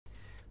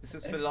This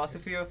is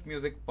Philosophy of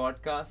Music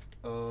podcast,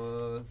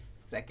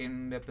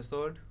 second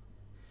episode.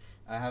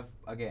 I have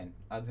again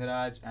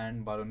Adhiraj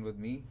and Barun with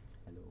me.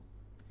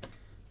 Hello.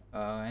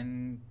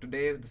 And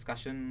today's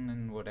discussion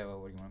and whatever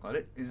what you want to call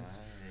it is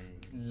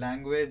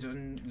language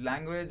and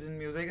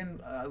music and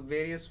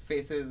various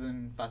faces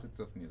and facets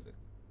of music.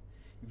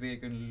 Where you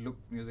can look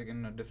music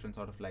in a different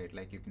sort of light,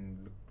 like you can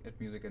look at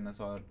music in a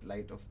sort of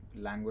light of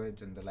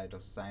language and the light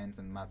of science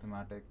and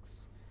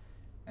mathematics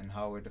and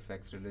how it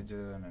affects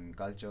religion and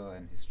culture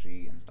and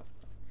history and stuff.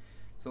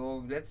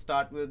 So let's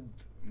start with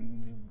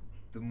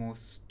the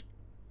most,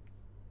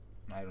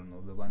 I don't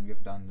know, the one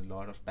we've done a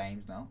lot of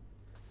times now,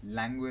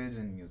 language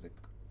and music.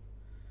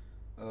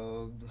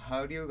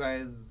 How do you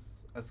guys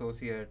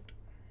associate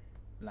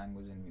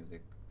language and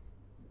music?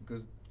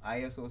 Because I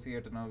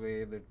associate in a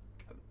way that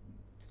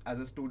as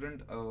a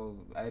student,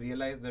 I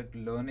realized that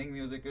learning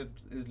music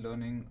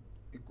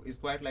is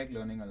quite like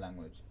learning a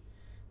language.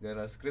 There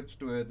are scripts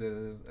to it. There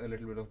is a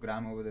little bit of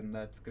grammar within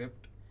that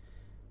script,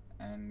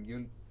 and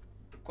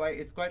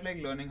it's quite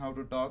like learning how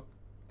to talk,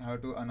 how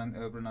to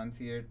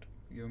pronunciate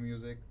your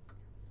music.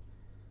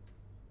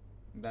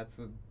 That's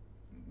a,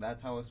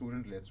 that's how a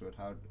student relates to it.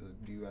 How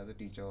do you, as a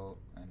teacher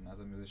and as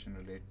a musician,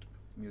 relate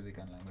music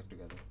and language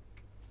together?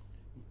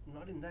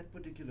 Not in that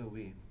particular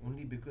way,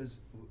 only because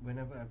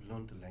whenever I've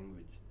learned a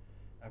language,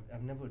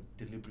 I've never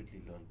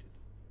deliberately learned it.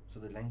 So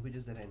the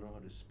languages that I know how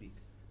to speak,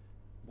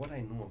 what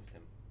I know of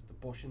them, the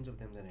portions of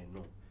them that I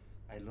know,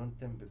 I learned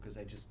them because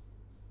I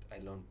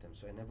learned them.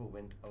 So I never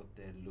went out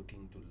there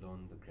looking to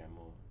learn the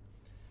grammar.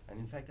 And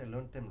in fact, I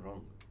learned them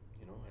wrong,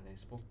 and I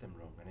spoke them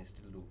wrong, and I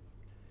still do.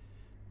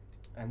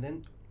 And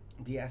then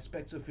the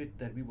aspects of it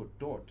that we were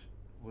taught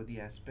were the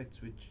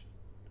aspects which,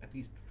 at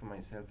least for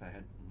myself, I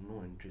had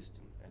no interest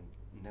in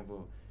and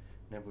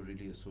never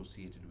really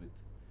associated with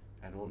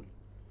at all.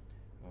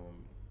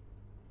 Um,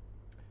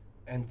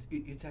 and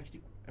it's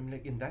actually, I mean,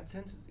 like in that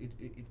sense, it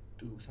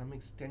to some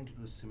extent it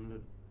was similar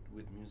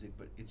with music,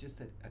 but it's just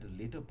that at a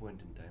later point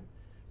in time,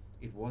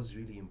 it was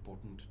really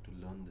important to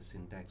learn the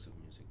syntax of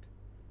music.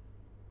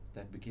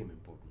 That became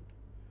important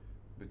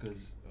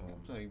because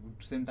Sorry,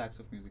 syntax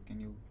of music. Can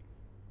you?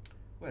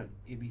 well,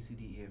 A B C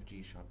D E F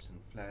G sharps and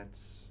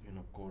flats,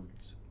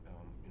 chords,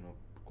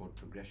 chord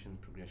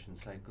progression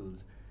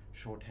cycles,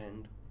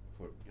 shorthand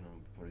for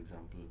for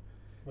example,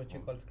 What you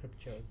um, call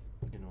scriptures.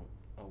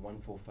 a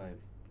 145,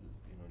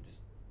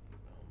 just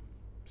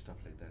stuff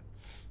like that,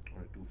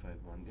 or a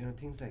 251,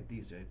 things like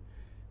these, right?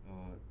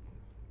 Uh,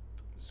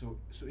 so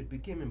it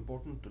became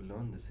important to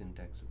learn the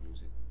syntax of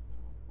music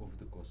over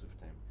the course of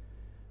time.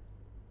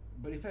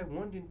 But if I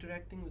weren't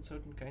interacting with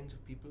certain kinds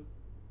of people,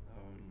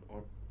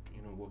 or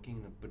working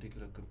in a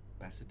particular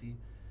capacity,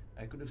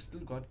 I could have still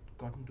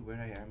gotten to where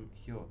I am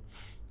here,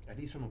 at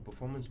least from a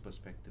performance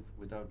perspective,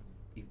 without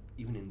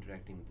even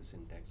interacting with the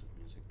syntax of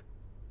music.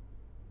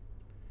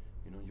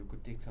 You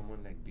could take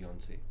someone like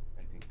Beyonce.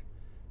 I think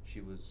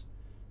she was.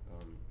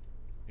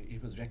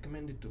 It was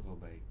recommended to her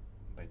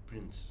by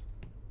Prince,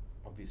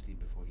 obviously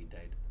before he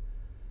died,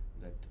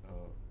 that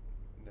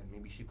that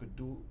maybe she could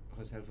do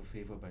herself a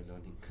favor by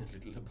learning a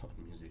little about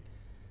music.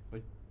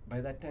 But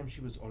by that time,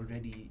 she was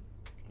already,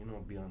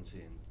 Beyonce,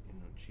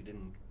 and she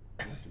didn't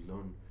need to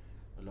learn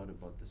a lot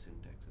about the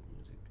syntax of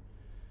music.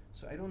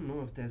 So I don't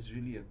know if there's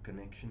really a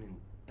connection in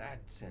that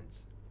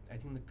sense. I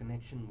think the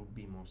connection would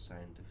be more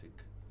scientific,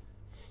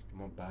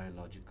 more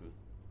biological,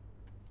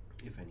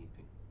 if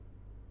anything.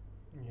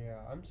 Yeah,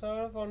 I'm sort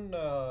of on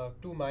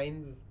two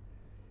minds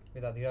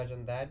with Adhiraj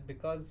on that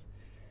because,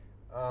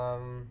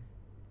 um,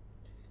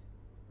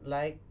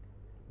 like,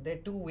 there are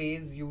two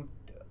ways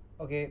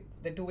there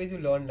are two ways you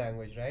learn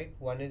language, right?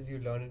 One is you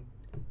learn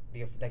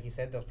it, like you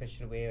said, the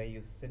official way where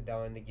you sit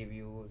down and they give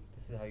you,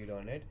 this is how you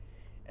learn it.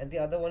 And the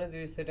other one is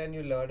you sit and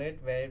you learn it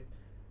where,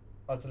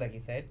 also like you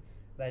said,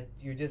 that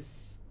you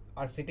just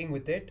are sitting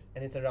with it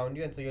and it's around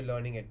you, and so you're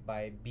learning it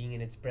by being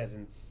in its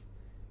presence.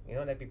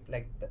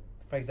 Like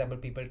for example,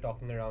 people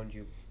talking around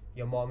you.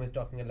 Your mom is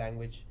talking a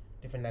language,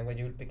 different language.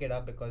 You'll pick it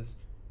up because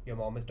your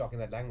mom is talking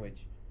that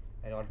language,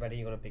 and automatically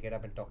you're gonna pick it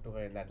up and talk to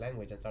her in that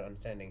language and start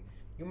understanding.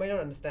 You might not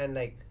understand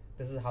like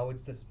this is how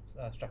this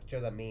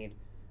structures are made,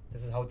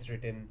 this is how it's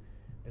written,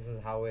 this is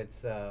how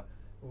it's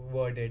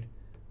worded,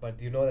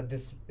 but you know that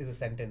this is a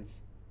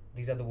sentence.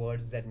 These are the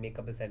words that make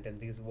up the sentence.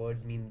 These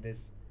words mean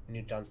this when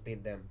you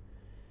translate them.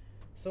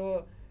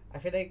 So I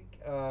feel like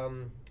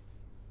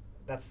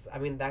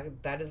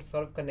that is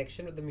sort of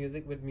connection with the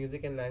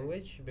music and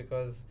language,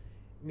 because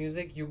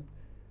music, you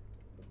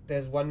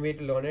there's one way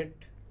to learn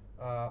it.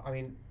 I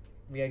mean,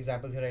 we have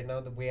examples here right now.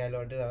 The way I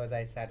learned it was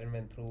I sat and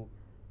went through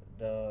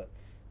the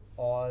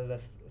all the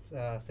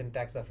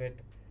syntax of it,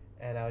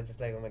 and I was just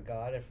like, oh my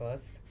god, at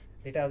first.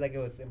 Later I was like, it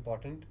was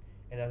important,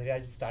 and I was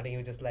just starting. He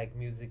was just like,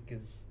 music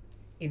is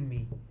in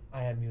me.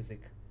 I am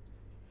music,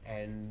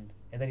 and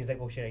then he's like,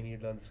 oh shit, I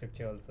need to learn the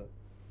scripture also.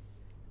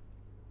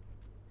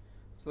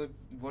 So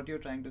what you're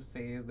trying to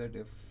say is that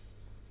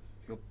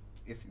you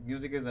if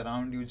music is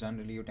around you,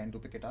 generally you tend to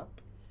pick it up.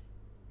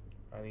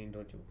 I mean,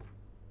 don't you?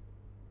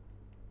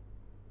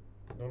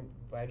 Don't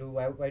why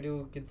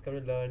do kids come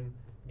to learn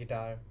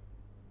guitar,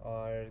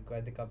 or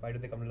why do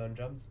they come to learn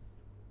drums,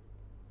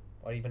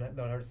 or even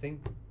learn how to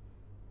sing?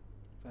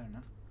 Fair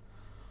enough.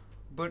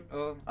 But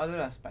other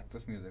aspects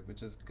of music,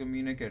 which is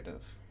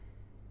communicative,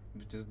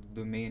 which is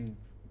the main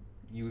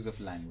use of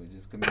language,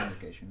 is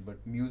communication.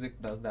 But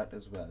music does that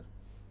as well.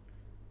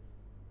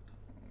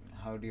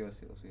 How do you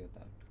associate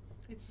that?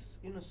 It's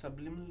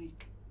subliminally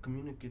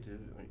communicative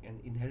and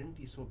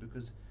inherently so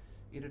because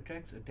it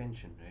attracts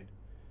attention, right?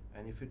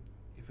 And if it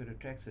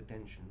attracts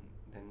attention,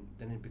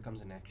 then it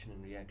becomes an action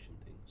and reaction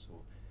thing.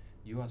 So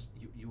you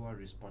are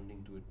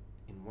responding to it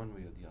in one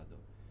way or the other,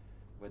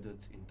 whether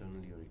it's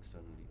internally or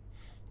externally.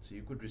 So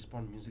you could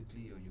respond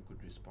musically or you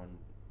could respond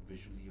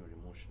visually or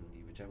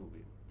emotionally, whichever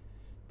way.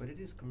 But it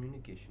is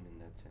communication in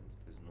that sense.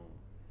 There's no.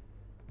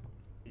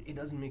 It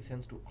doesn't make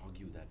sense to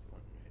argue that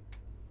point,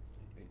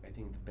 right? I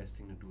think the best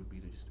thing to do would be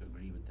to just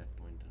agree with that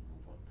point and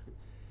move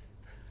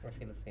on. I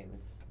feel the same.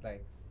 It's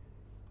like,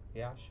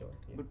 yeah, sure.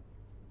 Yeah. But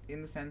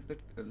in the sense that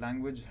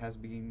language has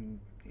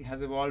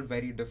evolved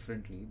very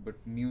differently, but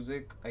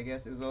music, I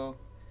guess, is a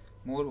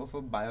more of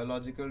a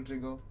biological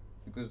trigger,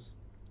 because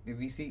if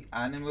we see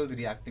animals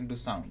reacting to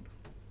sound,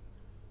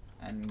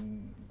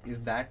 and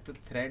is that the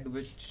thread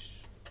which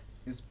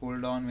is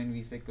pulled on when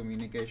we say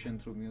communication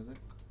through music?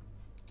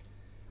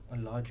 A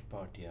large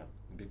part, yeah.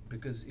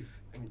 Because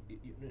if I mean,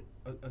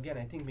 again,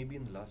 I think maybe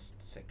in the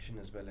last section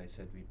as well, I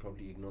said we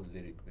probably ignore the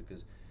lyric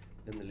because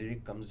then the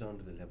lyric comes down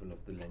to the level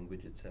of the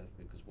language itself.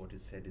 Because what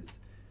is said is,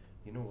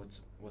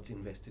 what's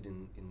invested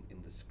in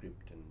the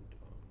script and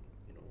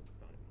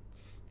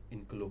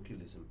in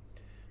colloquialism.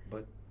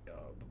 But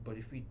but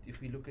if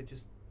we look at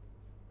just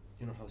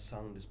how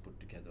sound is put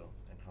together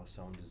and how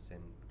sound is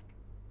then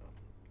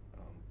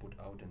put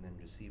out and then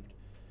received,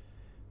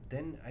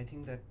 then I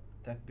think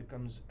that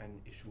becomes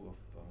an issue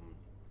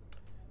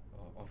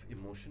of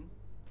emotion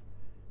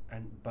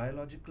and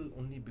biological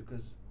only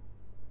because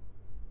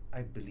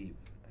I believe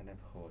and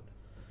I've heard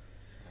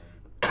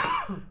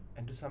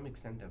and to some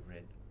extent I've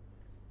read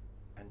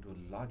and to a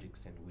large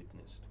extent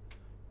witnessed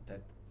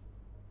that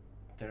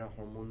there are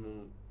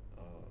hormonal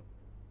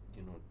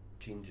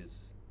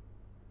changes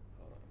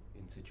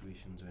in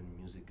situations when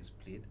music is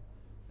played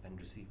and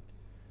received,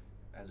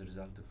 as a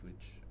result of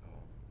which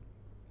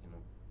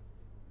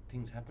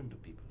things happen to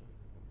people,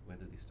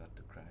 whether they start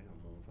to cry or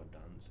move or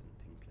dance and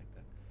things like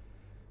that,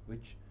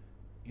 which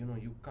you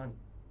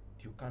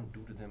can't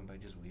do to them by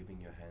just waving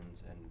your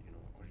hands and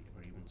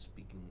or even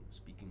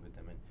speaking with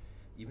them. And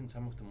even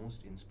some of the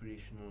most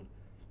inspirational,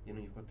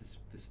 you've got this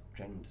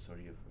trend,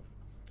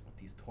 of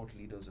these thought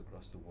leaders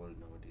across the world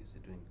nowadays.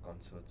 They're doing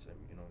concerts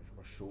and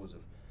or shows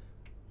of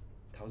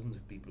thousands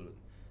of people.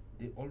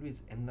 They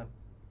always end up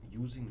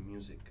using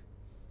music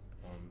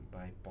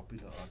by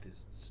popular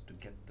artists to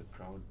get the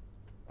crowd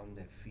on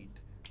their feet,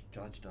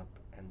 charged up,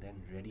 and then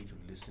ready to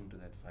listen to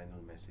that final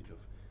message of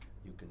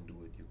you can do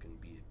it, you can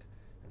be it,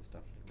 and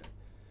stuff like that.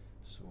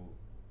 So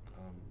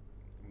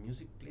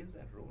music plays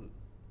that role,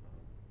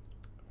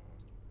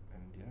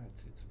 and yeah,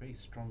 it's a very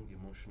strong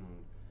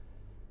emotional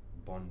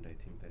bond, I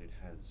think, that it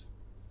has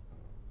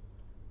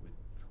with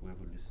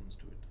whoever listens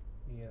to it.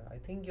 Yeah, I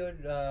think you're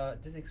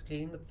just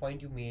explaining the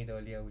point you made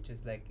earlier, which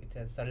is like it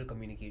has subtle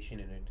communication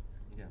in it.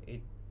 Yeah.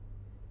 It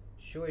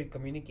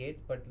communicates,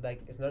 but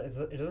like it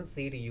doesn't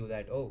say to you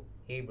that, oh,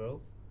 hey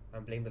bro,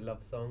 I'm playing the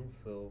love song,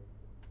 so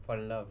fall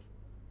in love,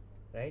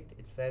 right?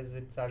 It says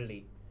it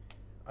subtly.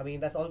 I mean,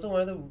 that's also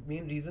one of the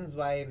main reasons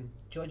why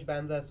church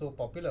bands are so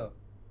popular,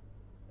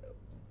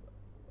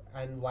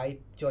 and why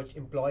church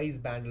employs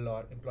bands a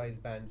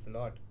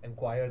lot, and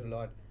choirs a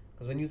lot.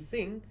 Because when you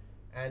sing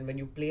and when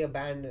you play a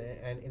band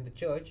and in the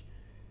church,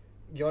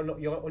 you're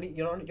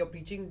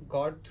preaching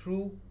God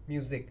through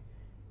music,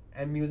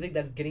 and music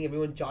that's getting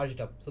everyone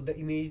charged up. So they're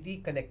immediately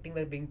connecting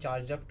that being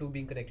charged up to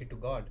being connected to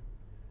God,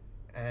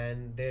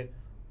 and they're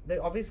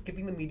obviously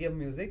skipping the medium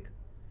music,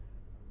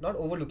 not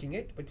overlooking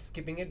it, but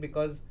skipping it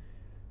because,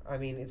 I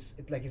mean, it's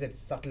like you said,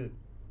 it's subtle.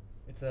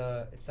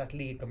 It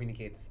subtly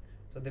communicates.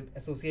 So they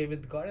associate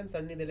with God, and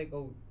suddenly they're like,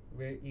 oh,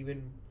 we're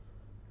even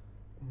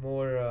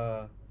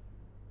more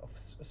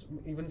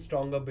even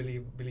stronger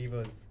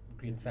believers.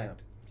 In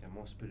fact, yeah,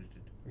 more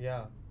spirited.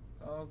 yeah.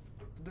 Uh,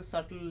 the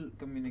subtle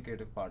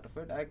communicative part of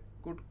it, I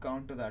could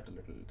counter that a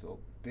little. So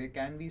there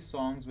can be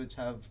songs which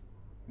have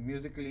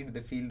musically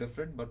they feel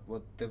different, but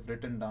what they've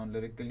written down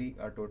lyrically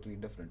are totally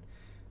different.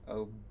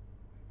 Uh,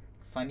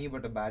 Funny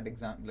but a bad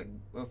example, like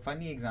a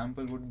funny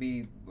example would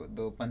be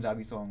the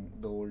Punjabi song,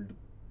 the old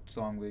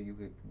song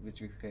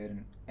which you hear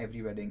in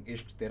every wedding,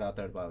 "Ishq Tera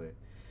Tadpaave."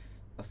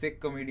 A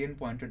Sikh comedian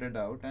pointed it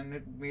out, and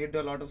it made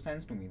a lot of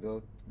sense to me.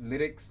 The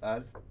lyrics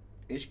are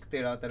 "Ishq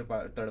Tera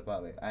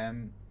Tadpaave." I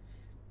am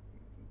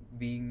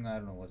being, I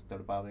don't know, what's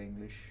Tadpaave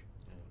English?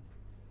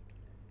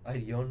 I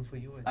yearn for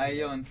you. I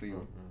yearn for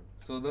you.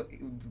 So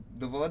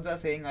the words are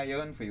saying I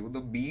yearn for you.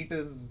 The beat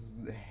is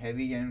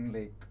heavy and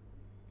like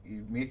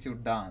it makes you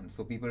dance.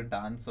 So people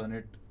dance on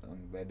it on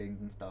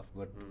weddings and stuff.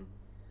 But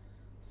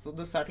so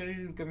the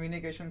subtle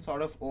communication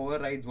sort of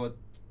overrides what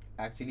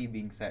actually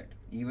being said,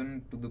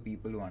 even to the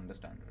people who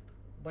understand it.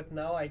 But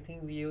now I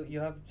think you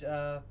have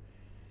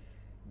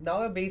now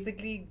we're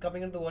basically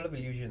coming into the world of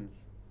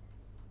illusions.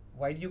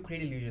 Why do you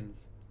create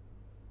illusions?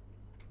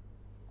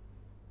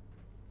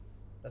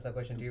 That's my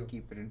question to you.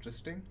 Keep it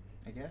interesting,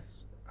 I guess.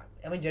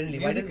 I mean, generally,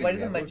 Musically, why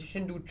does a I would.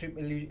 magician do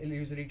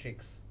illusory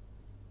tricks?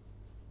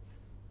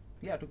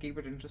 Yeah, to keep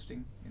it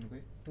interesting in a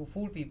way. To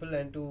fool people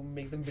and to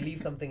make them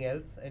believe something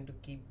else and to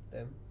keep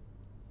them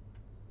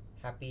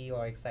happy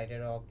or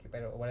excited or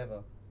occupied or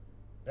whatever,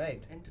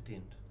 right?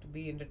 Entertained. To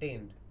be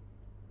entertained.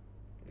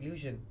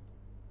 Illusion.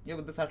 Yeah,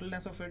 but the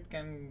subtleness of it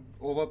can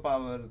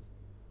overpower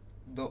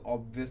the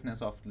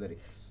obviousness of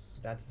lyrics.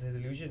 That's his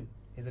illusion.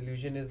 His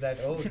illusion is that,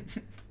 oh,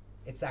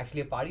 it's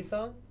actually a party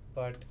song,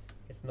 but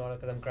it's not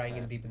because I'm crying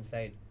in Fair. deep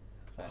inside.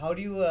 Fair. How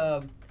do you,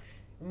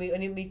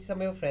 when you meet some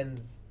of your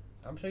friends,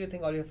 I'm sure you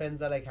think all your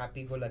friends are like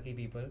happy-go-lucky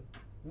people.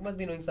 You must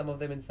be knowing some of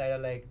them inside are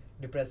like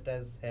depressed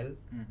as hell,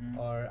 Mhm.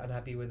 or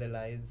unhappy with their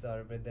lives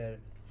or with their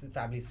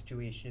family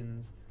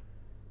situations,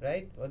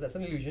 right? Well, that's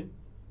an illusion,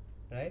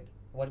 right?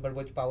 But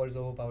which power is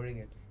overpowering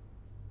it?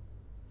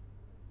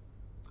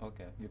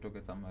 Okay, you took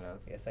it somewhere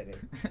else. Yes, I did.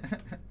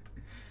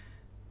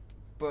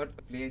 But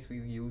the place we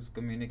use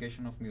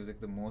communication of music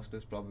the most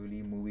is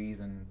probably movies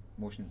and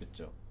motion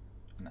picture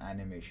and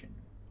animation.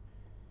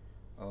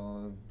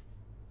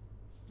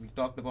 We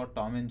talked about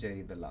Tom and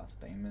Jerry the last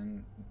time,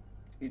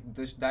 and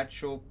that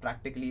show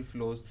practically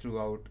flows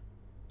throughout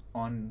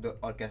on the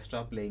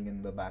orchestra playing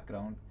in the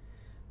background,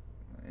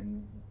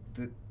 and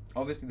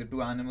obviously the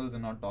two animals are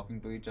not talking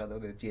to each other;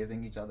 they're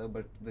chasing each other,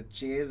 but the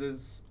chase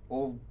is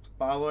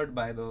powered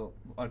by the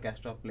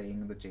orchestra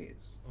playing the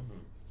chase,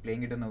 Mhm.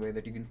 playing it in a way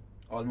that you can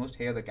almost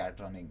hear the cat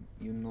running.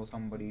 You know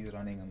somebody's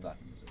running in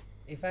that music.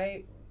 If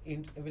I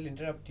will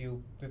interrupt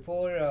you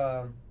before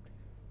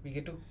we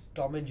get to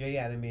Tom and Jerry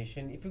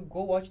animation, if you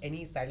go watch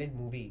any silent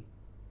movie,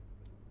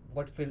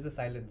 what fills the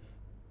silence?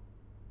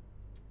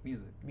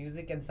 Music.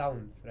 Music and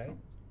sounds, right?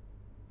 Sounds.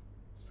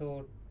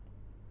 So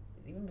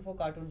even before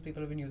cartoons,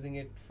 people have been using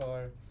it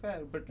for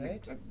Fair, but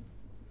right?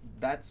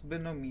 that's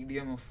been a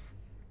medium of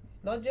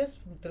Not just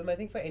film. I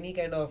think for any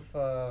kind of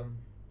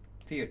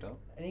theater.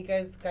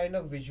 kind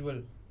of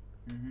visual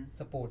Mm-hmm.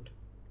 support,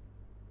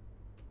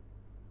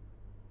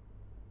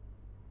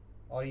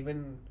 or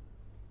even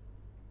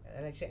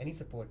and actually any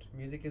support.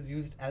 Music is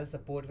used as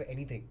support for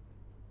anything.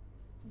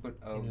 But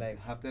In life.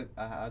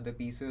 are the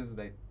pieces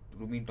that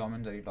Rumi Tom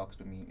and Jerry talks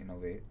to me in a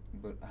way,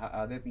 but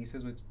are there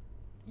pieces which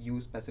you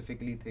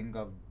specifically think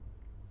are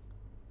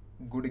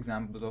good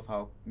examples of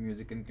how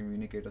music can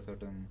communicate a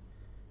certain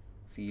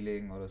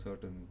feeling or a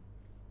certain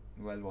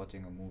while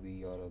watching a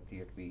movie or a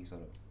theater piece or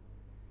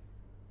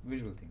a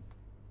visual thing?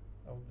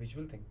 A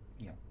visual thing.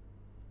 Yeah.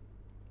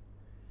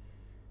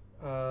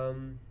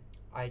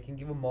 I can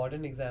give a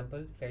modern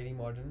example, fairly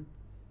modern.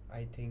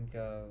 I think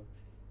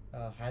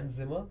Hans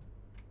Zimmer,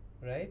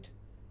 right?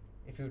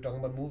 If you're talking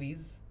about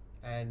movies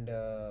and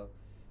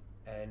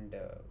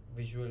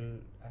visual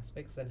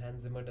aspects, then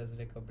Hans Zimmer does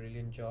like a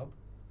brilliant job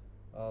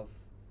of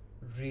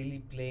really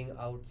playing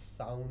out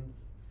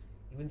sounds,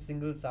 even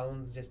single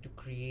sounds, just to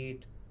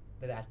create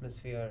that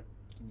atmosphere.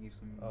 Can you give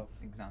some Of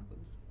examples?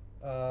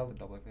 Uh, Off the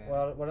top of your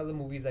head. what are the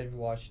movies that we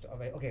watched?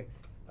 Okay,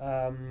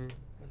 Well,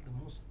 the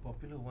most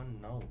popular one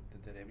now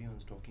that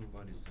everyone's talking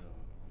about is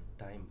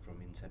Time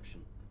from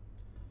Inception.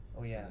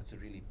 oh yeah. That's a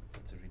really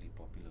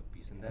popular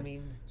piece, and I that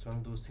mean, it's one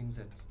of those things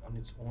that on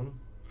its own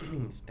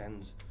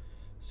stands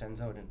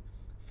out, and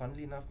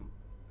funnily enough,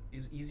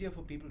 is easier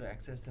for people to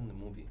access than the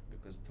movie,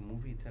 because the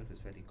movie itself is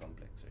fairly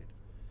complex, right?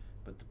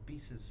 But the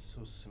piece is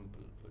so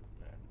simple,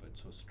 but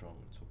so strong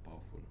and so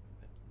powerful.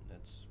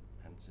 That's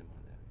Hans Zimmer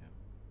there.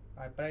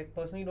 Yeah. but I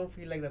personally don't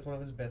feel like that's one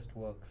of his best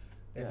works.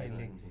 Yeah, I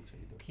Definitely. don't think so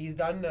either.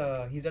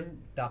 He's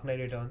done Dark Knight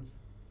Returns,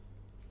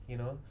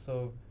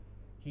 so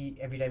he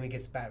every time he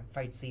gets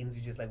fight scenes,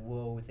 you're just like,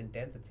 whoa, it's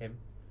intense. It's him.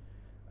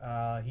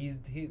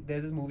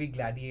 There's this movie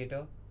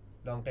Gladiator,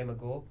 long time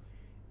ago,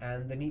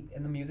 and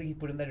the music he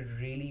put in that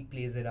really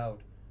plays it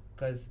out,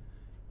 because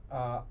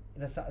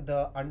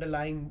the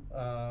underlying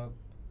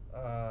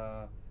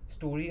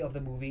story of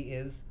the movie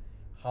is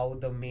how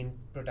the main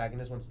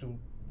protagonist wants to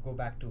go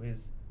back to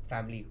his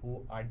family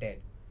who are dead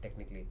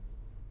technically,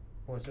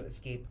 who wants to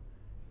escape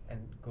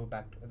and go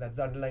back that's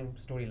the underlying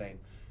storyline,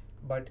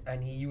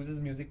 and he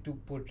uses music to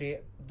portray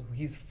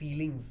his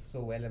feelings so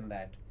well in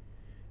that,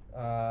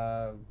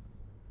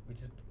 which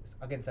is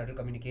again subtle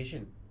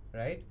communication,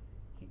 right?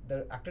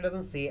 The actor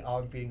doesn't say, oh,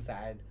 I'm feeling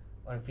sad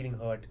or I'm feeling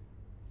hurt.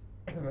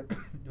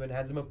 When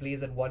Hans Zimmer plays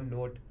that one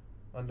note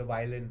on the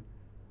violin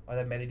or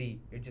that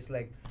melody, you're just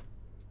like,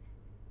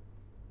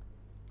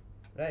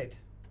 right?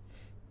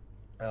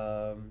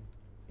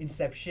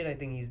 Inception, I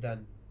think he's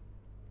done,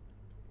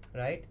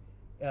 right?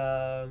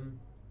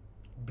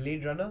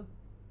 Blade Runner,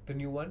 the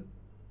new one,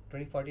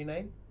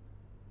 2049.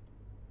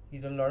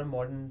 He's done a lot of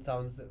modern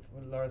sounds,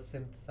 a lot of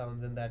synth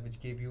sounds in that, which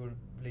gave you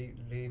a really,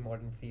 really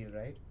modern feel,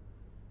 right?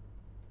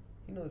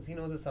 He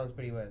knows his sounds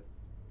pretty well.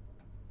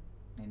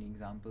 Any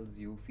examples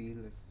you feel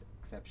is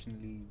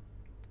exceptionally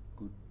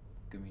good?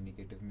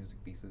 communicative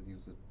music pieces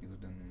used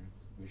in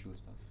visual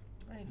stuff?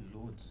 I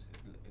loads.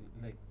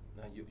 Like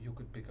you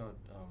could pick out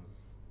um,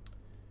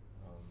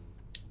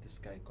 this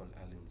guy called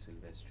Alan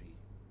Silvestri,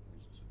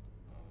 who's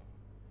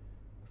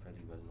a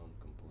fairly well-known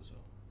composer.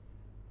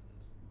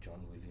 There's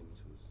John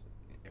Williams, who's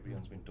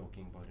everyone's been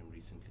talking about him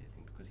recently. I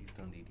think because he's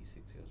turned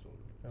 86 years old.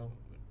 Oh.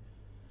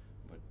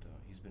 But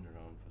he's been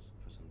around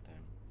for some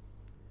time,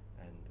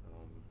 and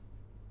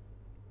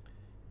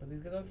But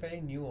these guys are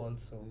fairly new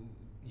also.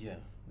 yeah,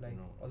 Like you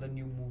know, all the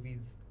new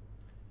movies.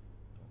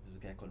 there's a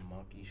guy called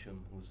Mark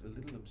Isham who's a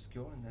little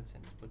obscure in that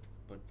sense, but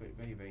very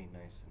very, very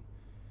nice.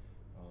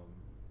 And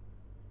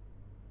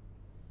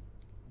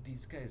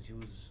these guys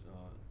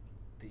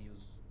they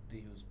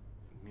use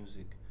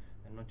music,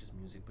 and not just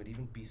music, but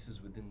even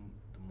pieces within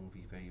the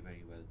movie very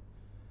very well,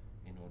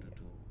 in order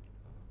to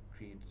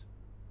create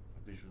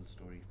a visual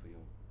story for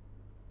you.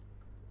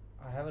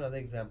 I have another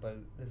example.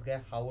 This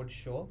guy Howard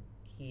Shaw,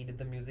 he did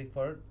the music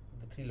for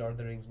the three Lord of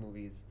the Rings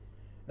movies.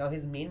 Now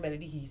his main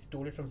melody, he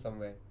stole it from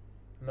somewhere.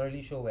 I'm not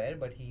really sure where,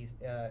 but it's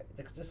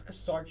like just a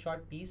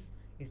short piece.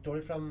 He stole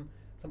it from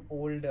some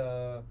old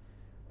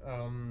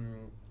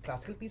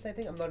classical piece, I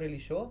think. I'm not really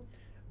sure,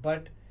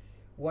 but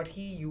how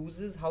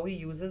he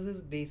uses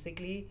is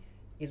basically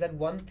is that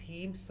one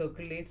theme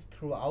circulates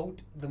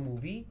throughout the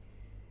movie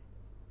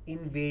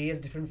in various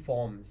different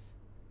forms,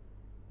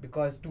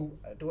 because to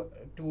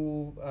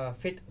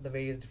fit the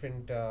various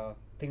different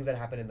things that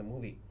happen in the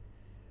movie,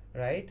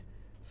 right?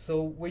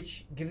 So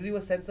which gives you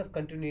a sense of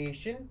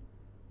continuation,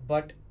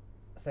 but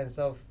a sense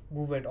of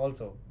movement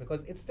also,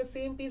 because it's the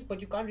same piece,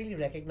 but you can't really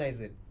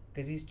recognize it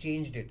because he's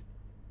changed it.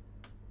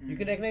 You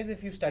can recognize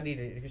if you studied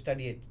it, if you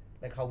study it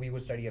like how we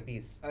would study a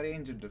piece.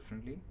 Arrange it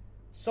differently.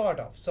 Sort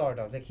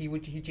of. Like he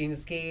changed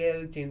the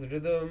scale, changed the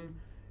rhythm,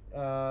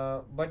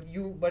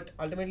 but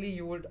ultimately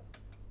you would,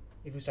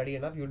 if you study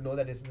enough, you would know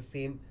that it's the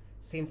same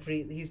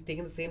phrase. He's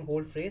taken the same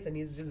whole phrase and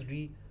he's just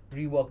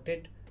reworked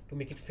it to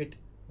make it fit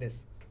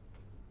this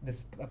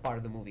part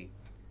of the movie.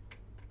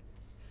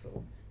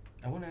 So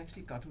I want to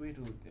actually cut away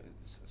to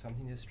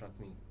something that struck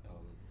me,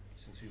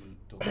 since we were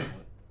talking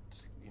about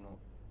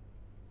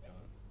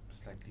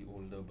slightly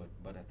older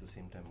but at the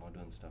same time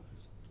modern stuff.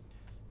 Is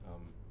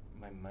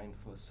my mind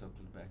first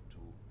circled back to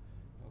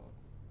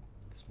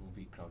this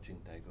movie Crouching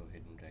Tiger,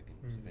 Hidden Dragon.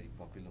 It's a very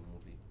popular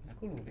movie. It's a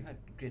cool movie. It had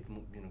great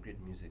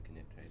music in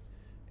it, right?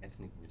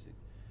 Ethnic music.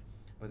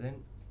 But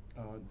then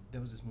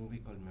there was this movie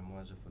called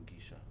Memoirs of a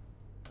Geisha,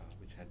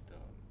 which had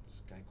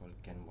this guy called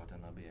Ken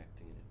Watanabe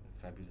acting in it,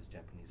 a fabulous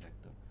Japanese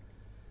actor,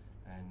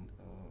 and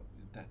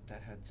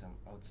that had some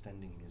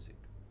outstanding music.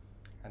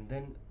 And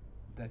then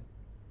that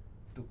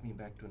took me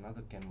back to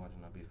another Ken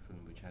Watanabe film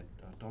which had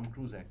Tom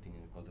Cruise acting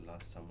in it, called The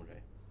Last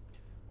Samurai.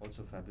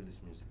 Also fabulous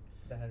music.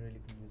 that had really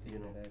good music. You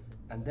in know, it,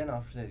 and then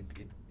after that,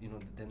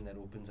 then that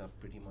opens up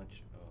pretty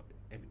much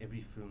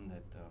every film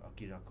that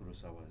Akira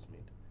Kurosawa has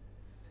made.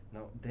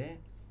 Now there,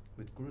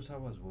 with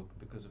Kurosawa's work,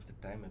 because of the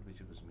time at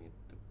which it was made,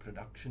 the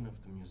production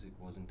of the music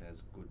wasn't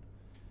as good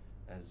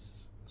as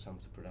some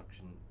of the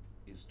production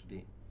is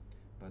today,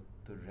 but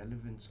the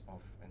relevance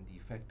of and the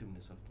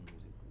effectiveness of the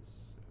music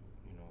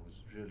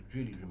was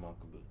really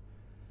remarkable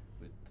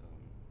with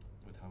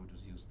how it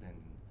was used then,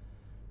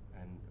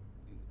 and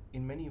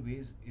in many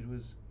ways it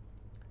was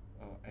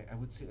I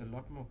would say a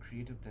lot more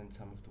creative than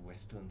some of the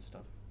Western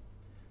stuff,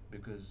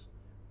 because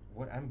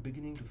what I'm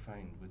beginning to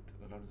find with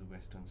a lot of the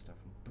Western stuff,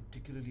 and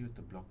particularly with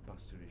the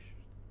blockbuster-ish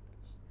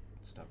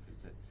stuff,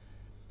 is that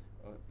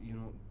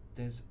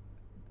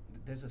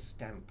there's a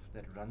stamp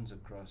that runs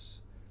across,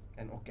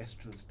 an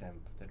orchestral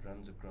stamp that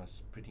runs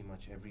across pretty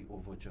much every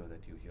overture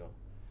that you hear,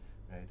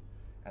 right?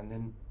 And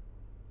then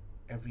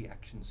every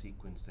action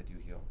sequence that you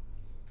hear,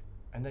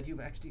 and that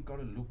you've actually got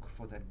to look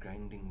for that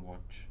grinding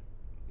watch,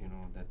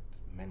 that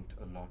meant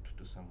a lot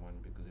to someone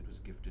because it was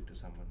gifted to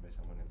someone by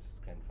someone else's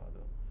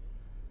grandfather.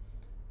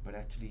 But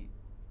actually,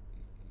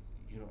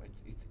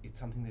 it's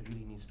something that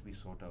really needs to be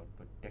sought out.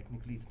 But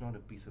technically, it's not a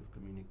piece of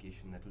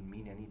communication that will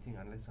mean anything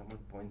unless someone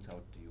points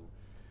out to you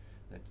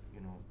that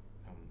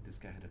this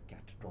guy had a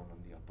cat drawn on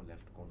the upper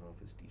left corner of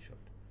his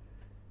T-shirt.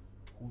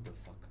 Who the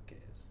fuck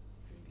cares,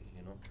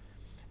 really?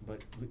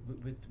 But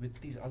with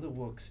these other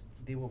works,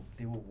 they were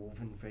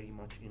woven very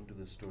much into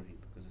the story,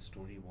 because the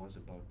story was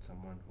about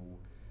someone who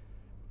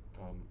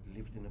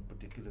lived in a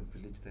particular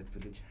village. That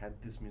village had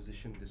this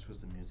musician. This was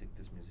the music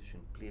this musician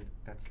played.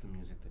 That's the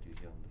music that you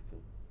hear on the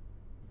film.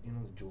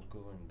 The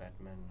Joker and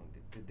Batman,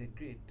 they're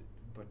great,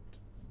 but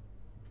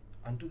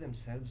unto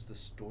themselves, the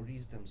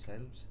stories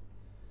themselves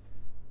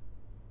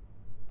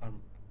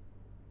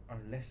are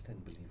less than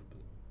believable.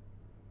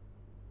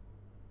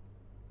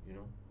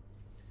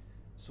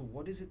 So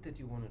what is it that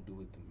you want to do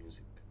with the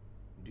music?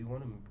 Do you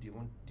want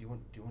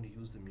to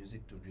use the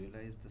music to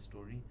realize the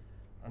story?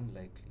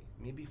 Unlikely.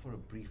 Maybe for a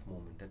brief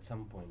moment at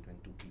some point when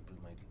two people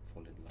might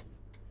fall in love,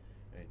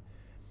 right?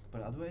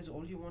 But otherwise,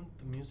 all you want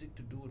the music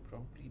to do would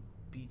probably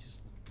be just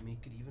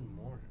make it even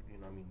more,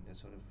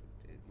 sort of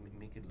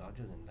make it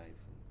larger than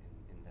life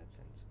in that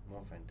sense,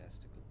 more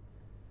fantastical.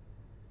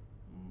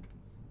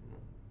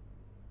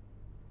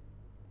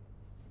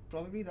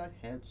 probably that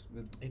helps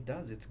with. It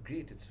does. It's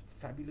great. It's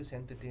fabulous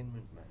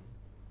entertainment, man.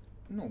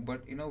 No,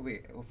 but in a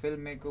way, a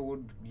filmmaker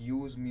would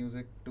use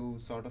music to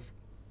sort of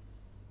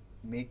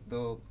make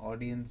the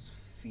audience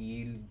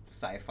feel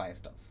sci-fi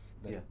stuff.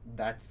 That, Yeah.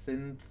 that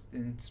synth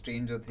in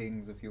Stranger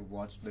Things, if you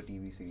watched the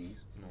TV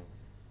series,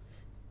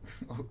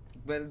 No.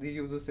 well, they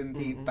use a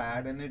synthy Mhm.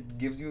 pad and it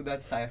gives you that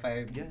sci-fi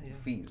Yeah, yeah.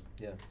 feel.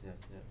 Yeah.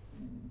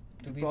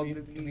 To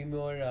Probably be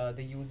more,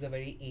 they use a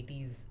very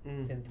 80s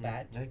synth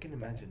patch. I can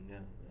imagine.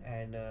 Yeah.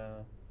 And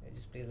it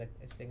just plays like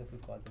it's playing a few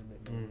chords and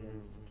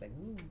it's just like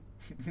woo.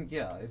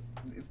 Yeah,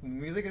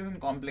 music isn't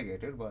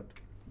complicated, but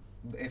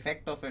the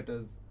effect of it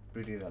is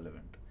pretty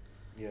relevant.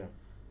 Yeah.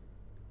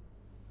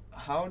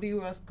 How do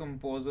you, as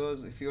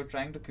composers, if you're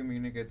trying to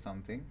communicate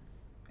something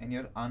and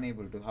you're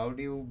unable to, how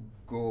do you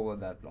go over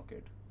that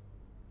blockade?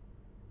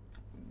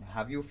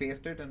 Have you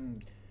faced it,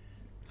 and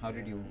how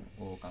did you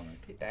overcome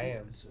it?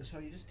 Damn.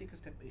 Sorry, just take a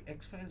step.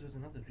 X-Files was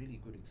another really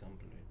good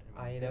example,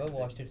 right? I never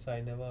watched it, so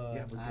I never.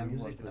 Yeah, but I the haven't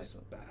music watched it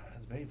was either.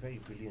 very, very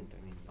brilliant.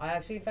 I mean, I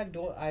actually, in fact,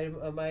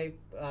 don't. My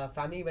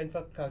family went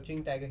for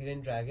Crouching Tiger,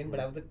 Hidden Dragon, but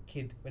I was a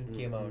kid when it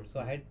came out, so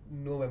I had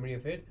no memory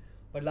of it.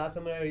 But last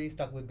summer, it really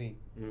stuck with me.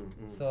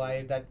 So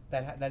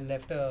that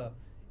left a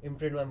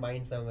imprint on my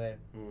mind somewhere.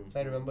 So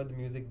I remember the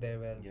music there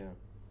well. Yeah.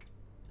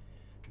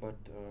 But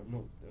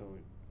no,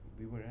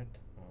 we were at.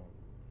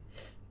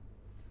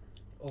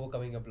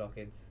 Overcoming your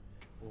blockades.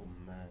 Oh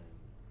man,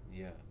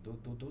 yeah,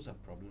 those are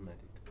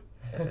problematic.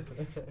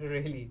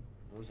 Really.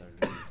 Those are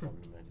really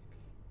problematic.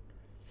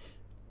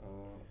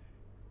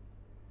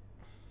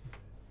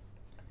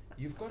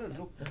 You've got to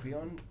look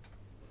beyond.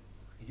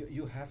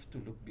 You have to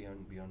look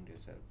beyond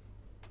yourself,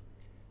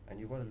 and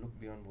you've got to look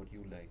beyond what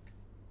you like,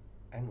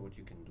 and what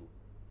you can do.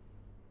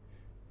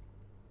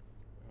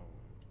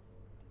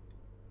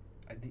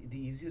 The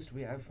easiest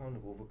way I've found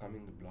of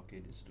overcoming the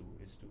blockade is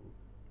to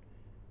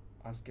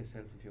ask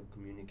yourself if you're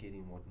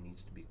communicating what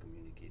needs to be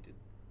communicated.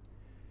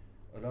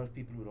 A lot of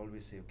people would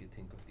always say, okay,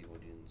 think of the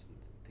audience and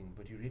think,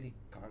 but you really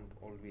can't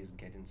always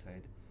get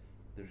inside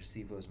the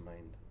receiver's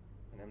mind,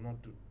 and I'm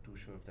not too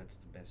sure if that's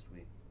the best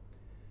way.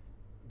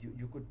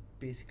 You could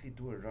basically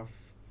do a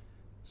rough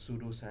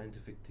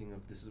pseudo-scientific thing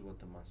of this is what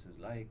the masses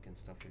like and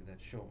stuff like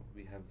that. Sure,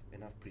 we have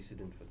enough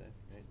precedent for that,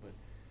 right? But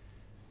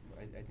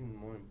I think the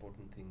more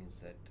important thing is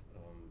that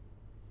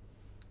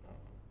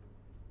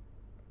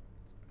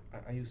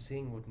are you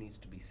saying what needs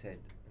to be said,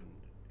 and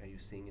are you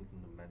saying it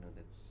in a manner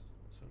that's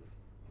sort of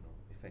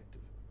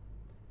effective?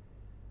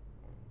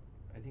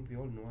 I think we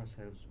all know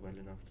ourselves well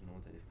enough to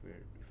know that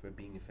if we're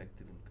being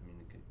effective in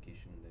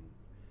communication, then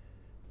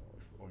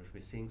or if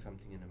we're saying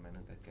something in a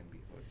manner that can be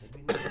heard, then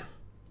we know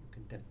you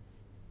can tell.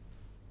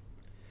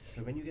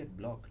 But when you get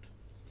blocked,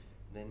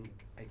 then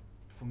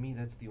for me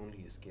that's the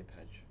only escape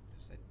hatch.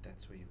 Is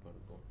that's where you've got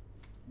to go.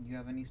 Do you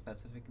have any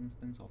specific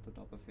instance off the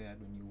top of your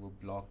head when you were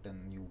blocked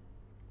and you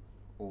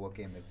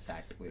overcame it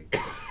that way?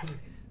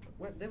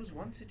 Well, there was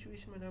one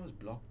situation when I was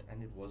blocked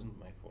and it wasn't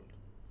my fault.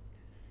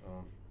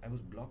 I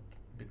was blocked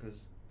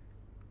because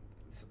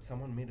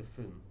someone made a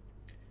film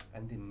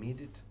and they made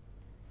it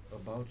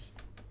about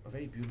a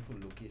very beautiful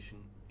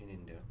location in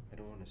India. I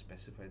don't want to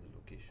specify the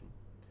location.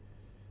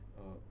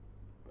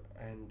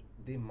 And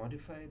they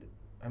modified.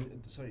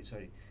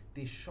 Sorry.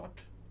 They shot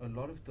a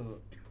lot of the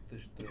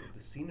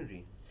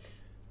scenery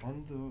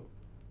on the.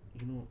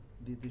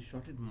 They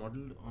shot it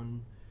modeled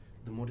on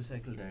the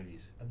Motorcycle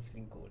Diaries. I'm just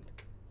feeling cold.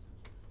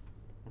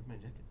 Not my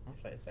jacket. Huh?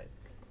 It's fine.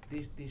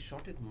 They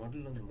shot it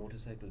modeled on the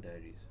Motorcycle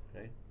Diaries,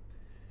 right?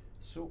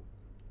 So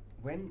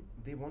when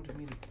they wanted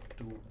me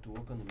to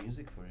work on the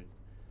music for it,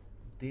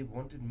 they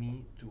wanted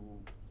me to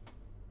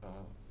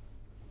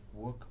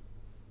work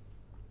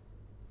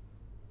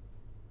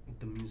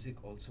the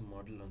music also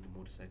modeled on the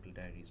Motorcycle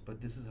Diaries.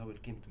 But this is how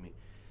it came to me.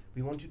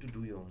 We want you to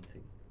do your own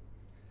thing,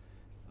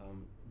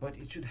 but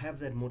it should have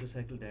that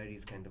Motorcycle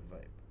Diaries kind of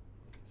vibe.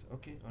 So,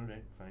 okay, all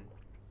right, fine.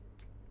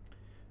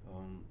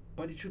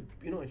 But it should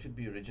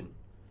be original.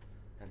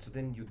 And so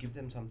then you give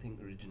them something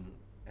original,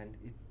 and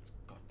it's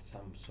got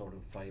some sort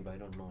of vibe. I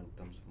don't know in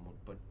terms of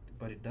mode,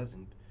 but it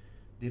doesn't.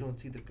 They don't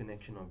see the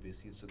connection,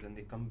 obviously. So then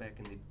they come back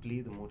and they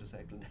play the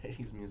Motorcycle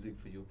Diaries music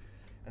for you,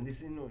 and they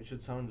say, no, it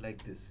should sound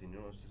like this, so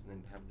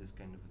then have this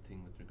kind of a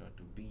thing with regard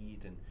to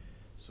beat and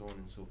so on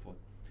and so forth.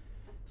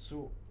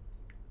 So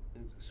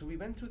we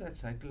went through that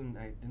cycle, and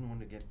I didn't want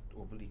to get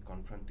overly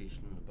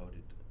confrontational about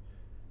it,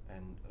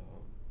 and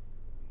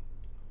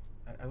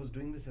I was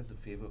doing this as a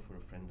favor for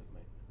a friend of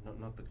mine,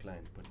 not the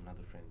client, but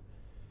another friend.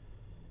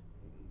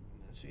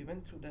 So we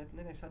went through that, and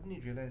then I suddenly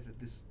realized that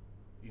this,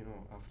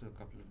 after a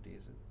couple of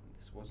days,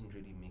 this wasn't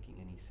really making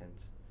any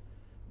sense.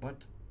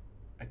 But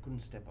I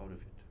couldn't step out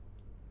of it.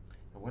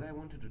 And what I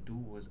wanted to do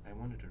was I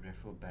wanted to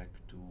refer back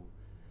to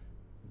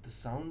the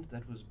sound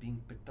that was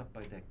being picked up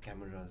by their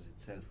cameras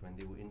itself when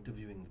they were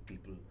interviewing the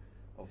people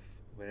of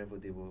wherever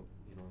they were,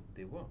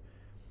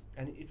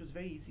 And it was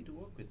very easy to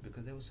work with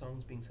because there were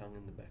songs being sung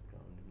in the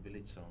background, and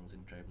village songs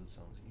and tribal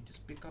songs, and you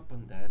just pick up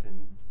on that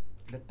and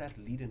let that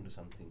lead into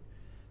something,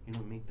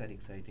 make that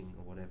exciting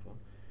or whatever.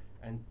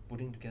 and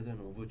putting together an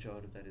overture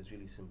out of that is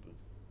really simple.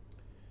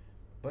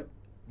 But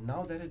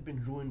now that had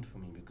been ruined for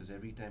me because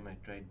every time I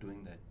tried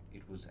doing that,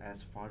 it was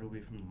as far away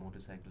from the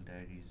Motorcycle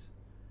Diaries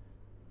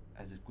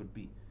as it could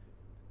be.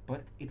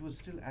 But it was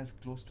still as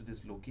close to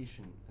this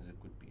location as it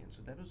could be, and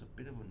so that was a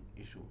bit of an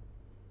issue.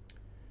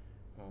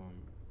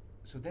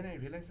 So then I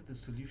realized that the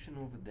solution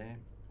over there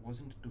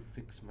wasn't to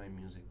fix my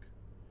music,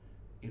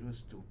 it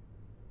was to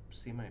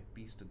say my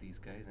piece to these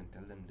guys and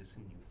tell them,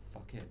 listen, you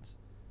fuckheads,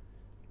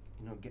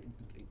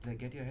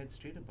 get your head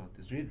straight about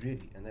this,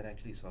 really, and that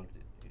actually solved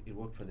it. It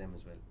worked for them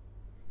as well.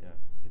 Yeah,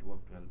 it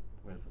worked well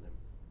for them.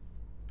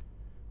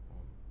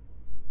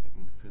 I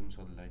think the film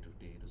saw the light of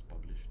day. It was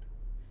published.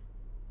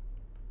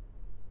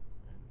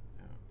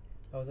 And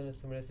I was in a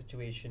similar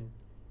situation.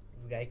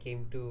 This guy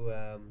came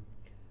to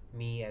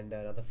me and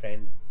another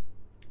friend,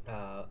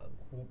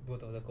 who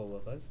both of the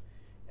co-workers,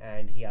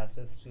 and he asked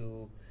us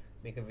to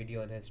make a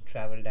video on his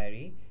travel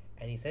diary.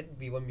 And he said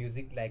we want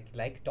music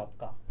like Top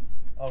Car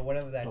or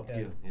whatever that Top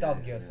Gear. Top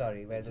Yeah, Gear. yeah.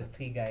 Sorry, where those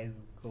Exactly. 3 guys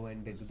go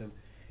and they do them.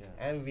 Yeah.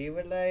 And we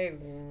were like,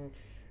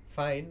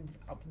 fine.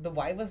 The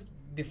vibe was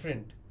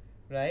different,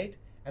 right?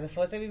 And the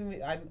first time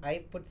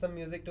I put some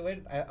music to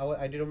it,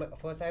 I did on my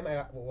first time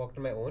I walked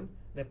on my own.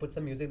 I put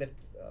some music that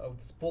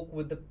spoke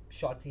with the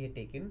shots he had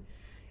taken,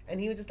 and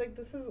he was just like,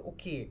 "This is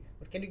okay,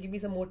 but can you give me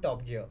some more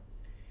Top Gear?"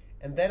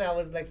 And then I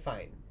was like,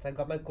 "Fine." So I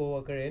got my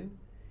coworker in,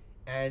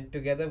 and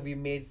together we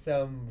made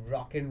some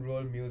rock and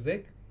roll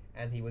music,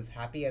 and he was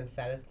happy and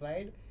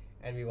satisfied,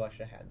 and we washed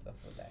our hands off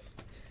for that.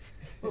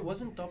 But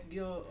wasn't Top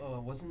Gear?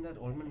 Wasn't that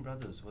Allman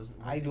Brothers?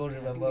 I don't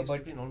remember, I think it used to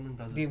but be an Allman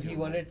Brothers. He tune,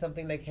 wanted right?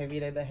 something like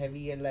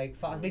heavy and like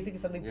fast, basically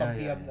something Yeah,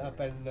 pumpy yeah, up, yeah, up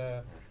yeah.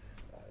 and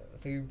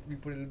so we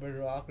put a little bit of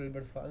rock, a little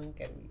bit of funk,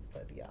 and we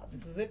thought, yeah,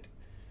 this is it.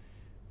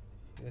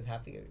 He was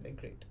happy, like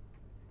great.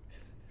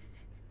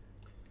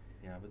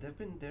 Yeah, but there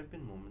have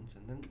been moments,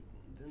 and then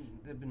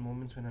there have been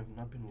moments when I've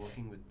not been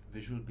working with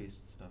visual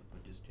based stuff,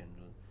 but just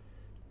general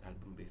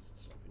album based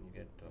stuff, and you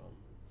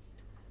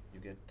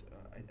get.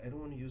 I don't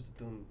want to use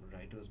the term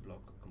writer's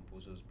block or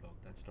composer's block.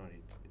 That's not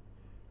it.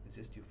 It's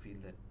just you feel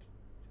that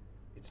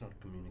it's not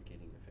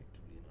communicating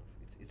effectively enough.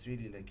 It's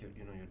really like you're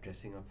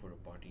dressing up for a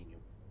party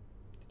and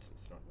it's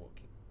not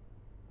working.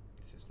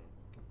 It's just not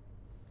working.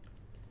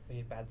 When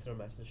your pants don't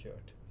match the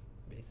shirt,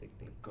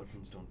 basically. The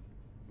curtains don't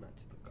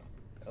match the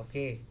carpet.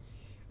 Okay.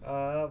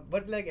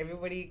 But like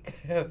everybody,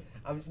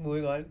 I'm just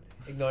moving on,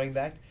 ignoring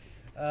that.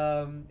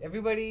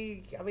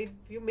 Everybody, I mean,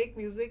 you make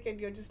music and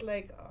you're just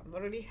like, I'm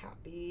not really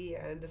happy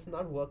and this is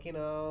not working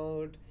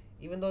out.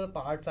 Even though the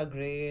parts are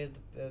great,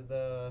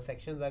 the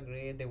sections are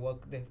great, they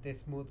work, they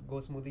go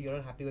smoothly, you're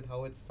not happy with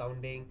how it's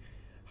sounding,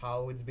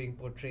 how it's being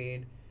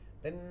portrayed.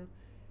 Then,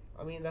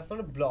 I mean, that's not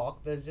a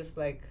block, there's just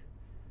like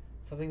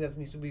something that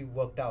needs to be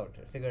worked out,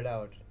 figured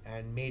out,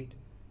 and made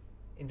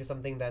into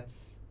something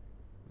that's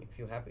makes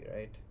you happy,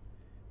 right?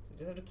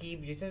 So you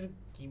just have to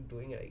keep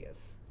doing it, I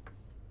guess,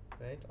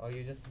 right? Or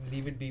you just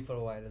leave it be for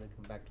a while and then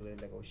come back to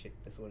it like, oh shit,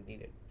 this won't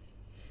need it.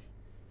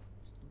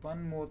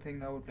 One more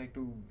thing I would like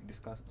to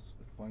discuss,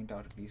 point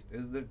out at least,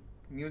 is that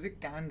music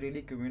can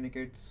really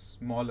communicate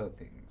smaller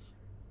things.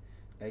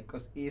 Like a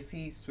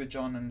AC switch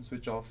on and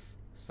switch off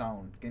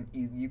sound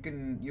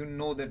you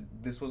know that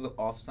this was the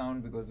off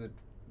sound because it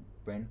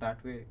went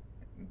that way.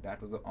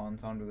 That was the on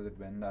sound because it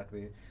went that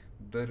way.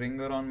 The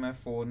ringer on my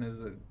phone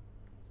is a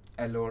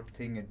alert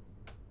thing. It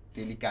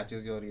really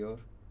catches your ear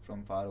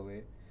from far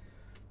away.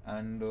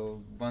 And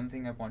one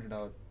thing I pointed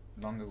out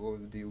long ago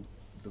with you,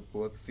 the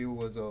both of you,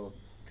 was a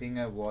thing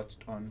I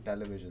watched on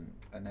television,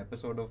 an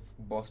episode of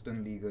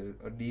Boston Legal,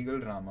 a legal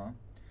drama,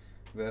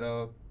 where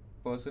a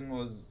person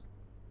was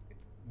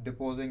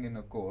deposing in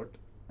a court,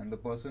 and the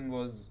person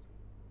was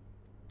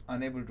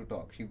unable to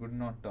talk. She could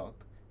not talk.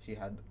 She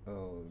had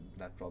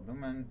that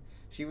problem, and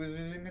she was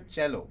using a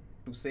cello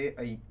to say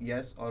a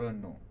yes or a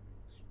no.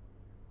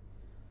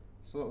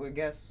 So I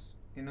guess,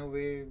 in a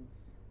way,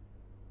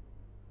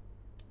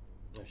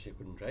 She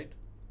couldn't write.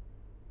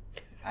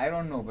 I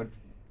don't know, but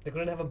They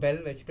couldn't have a bell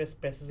where she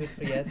presses it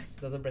for yes,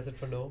 doesn't press it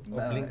for no.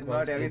 Or blink not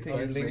once, blink everything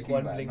twice. is Blink Breaking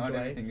one, Bad. blink Not twice.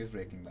 everything is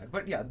Breaking Bad.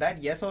 But yeah,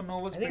 that yes or no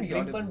was I think pretty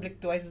blink audible. one,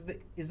 blink twice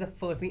is the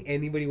first thing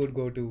anybody would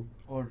go to,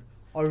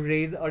 Or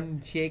raise or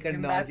shake and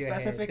In nod that your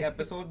head. specific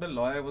episode, the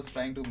lawyer was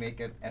trying to make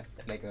an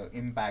like a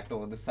impact,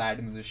 or the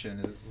sad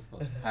musician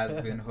has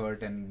been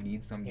hurt and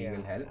needs some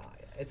legal help.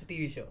 Yeah. It's a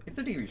TV show. It's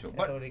a TV show,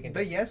 That's all we but can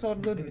the do. yes or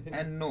the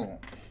and no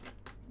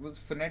was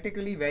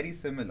phonetically very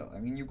similar. I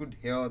mean, you could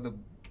hear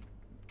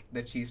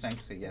that she's trying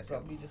to say yes. or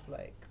Probably no. just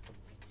like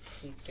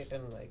tweaked it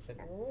and like said,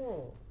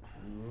 oh.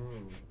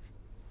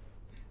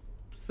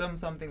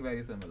 Something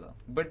very similar.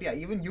 But yeah,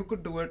 even you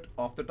could do it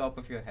off the top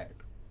of your head.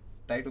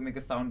 Try to make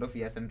a sound of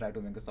yes and try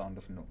to make a sound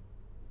of no.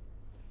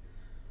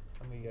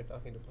 I mean, you're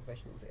talking to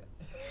professionals here.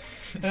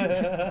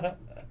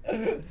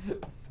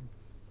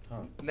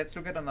 Let's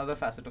look at another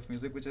facet of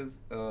music, which is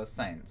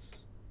science.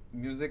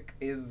 Music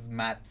is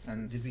maths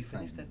and did we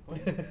finish science. that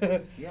point?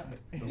 Yeah.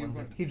 The You one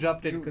got- that- He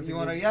dropped it you, because you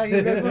wanna? Yeah,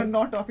 you guys were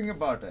not talking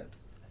about it.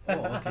 Oh,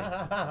 okay.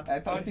 I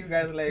thought you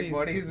guys like Please,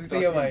 what is he say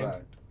talking your mind.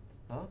 about?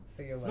 Huh?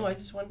 Say your No, mind. I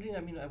just wondering.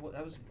 I mean, I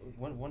was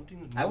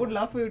wanting to know. I would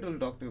love for you to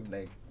talk to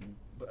like.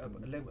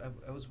 Like,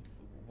 I was.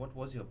 What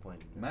was your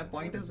point? My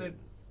point What is was that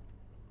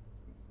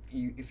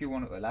if you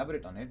want to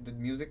elaborate on it, that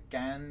music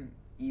can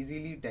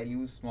easily tell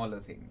you smaller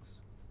things.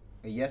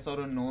 A yes or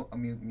a no,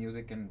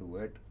 music can do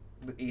it.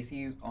 The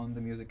ACs on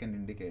the music can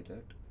indicate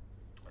it.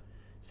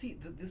 See,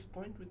 this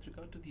point with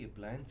regard to the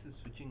appliances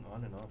switching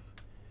on and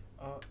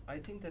off, I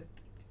think that,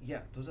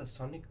 yeah, those are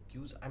sonic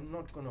cues. I'm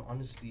not gonna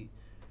honestly,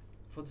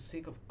 for the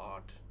sake of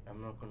art,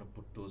 I'm not gonna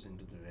put those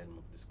into the realm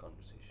of this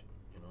conversation.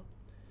 You know,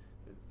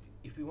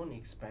 if we want to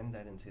expand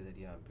that and say that,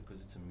 yeah,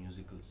 because it's a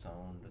musical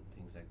sound and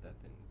things like that,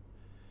 then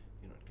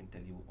it can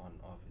tell you on,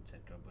 off,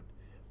 etc. But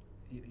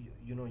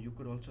you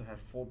could also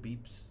have 4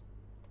 beeps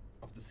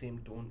of the same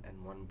tone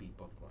and 1 beep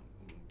of one.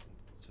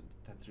 So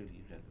that's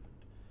really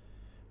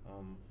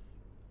irrelevant.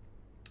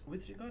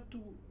 With regard to,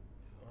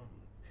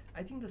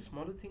 I think the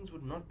smaller things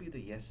would not be the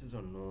yeses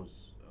or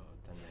nos,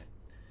 Tanmay.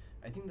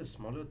 I think the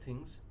smaller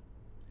things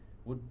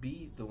would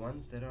be the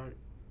ones that are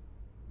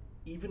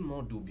even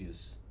more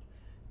dubious,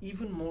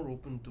 even more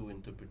open to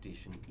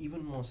interpretation,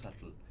 even more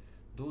subtle.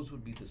 Those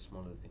would be the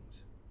smaller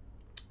things.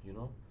 You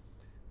know,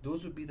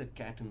 those would be the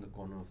cat in the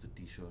corner of the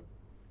t-shirt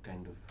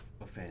kind of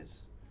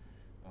affairs.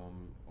 Or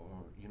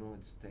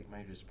it's like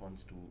my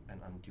response to an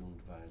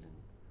untuned violin.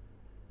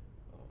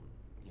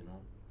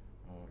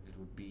 Or it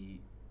would be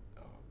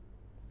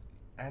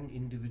an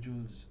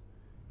individual's,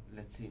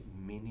 let's say,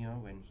 mania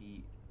when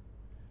he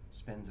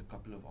spends a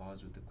couple of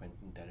hours with the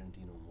Quentin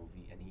Tarantino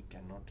movie and he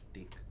cannot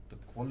take the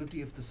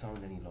quality of the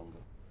sound any longer,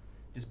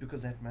 just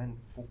because that man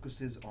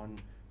focuses on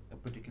a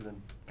particular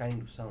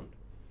kind of sound.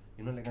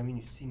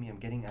 You see me, I'm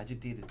getting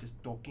agitated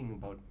just talking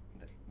about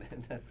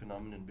that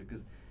phenomenon,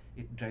 because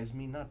it drives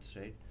me nuts,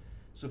 right?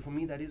 So for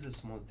me, that is a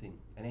small thing.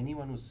 And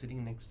anyone who's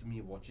sitting next to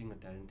me watching a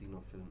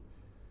Tarantino film,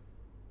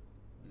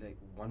 like,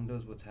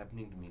 wonders what's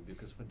happening to me,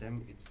 because for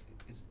them,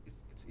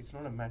 it's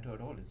not a matter at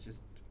all. It's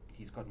just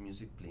he's got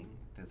music playing.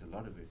 There's a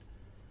lot of it.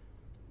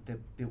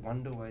 They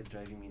wonder why it's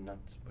driving me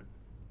nuts, but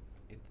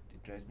it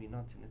drives me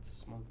nuts, and it's a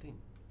small thing.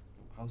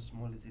 How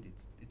small is it?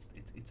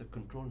 It's a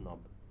control knob.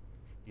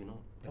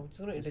 I'm just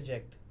going to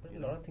interject. But a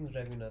lot of things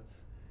drive me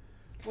nuts.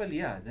 Well,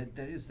 yeah,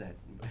 there is that,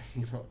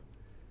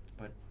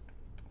 but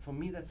for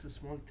me, that's a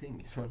small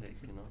thing, so.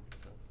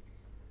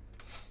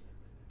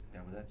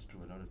 Yeah, but that's true.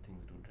 A lot of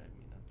things do drive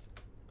me nuts.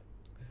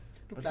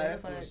 To But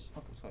clarify, that was-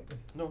 okay, sorry.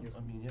 No, Yes.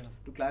 yeah.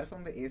 To clarify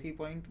on the AC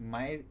point,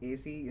 my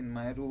AC in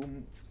my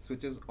room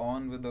switches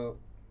on with a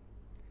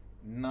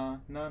na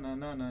na na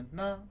na na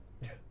na.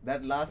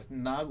 That last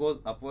na goes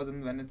upwards,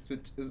 and when it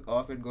switches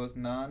off, it goes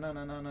na na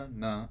na na na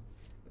na.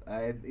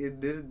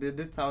 Did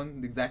it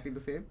sound exactly the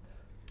same?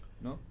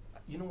 No.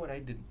 You know what I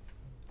did?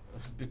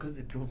 Because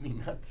it drove me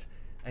nuts,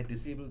 I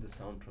disabled the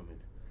sound from it.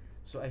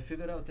 So I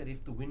figured out that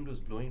if the wind was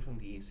blowing from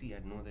the AC,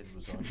 I'd know that it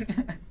was on.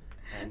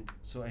 And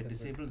so I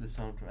disabled the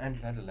sound from, and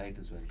it had a light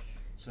as well.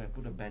 So I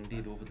put a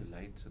band-aid over the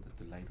light so that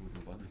the light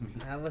wouldn't bother me.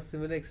 I have a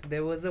similar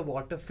there was a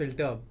water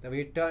filter that when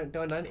you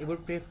turn on, it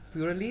would play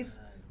Furelise,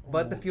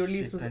 but the Oh,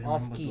 Furelise shit, was I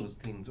off remember key. those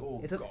things. Oh,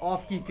 It's an God.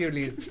 off key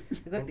Furelise.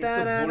 It's And if the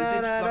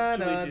voltage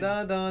fluctuated.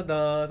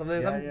 some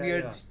Yeah,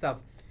 weird yeah. stuff.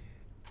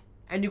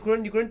 And you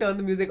couldn't turn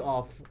the music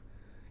off.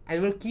 And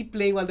it would keep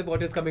playing while the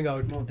water is coming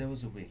out. No, there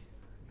was a way.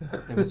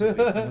 There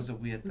was a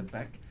way at the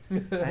back.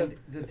 And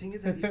the thing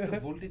is that if the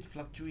voltage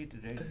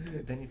fluctuated,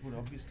 right, then it would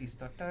obviously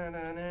start.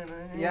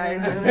 Yeah,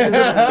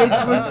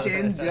 it would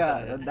change.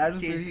 Yeah, that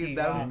was Change really key,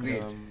 that yeah. was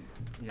great.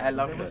 Yeah, I but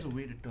loved there was it. a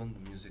way to turn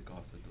the music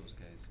off with those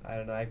guys. I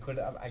don't know. I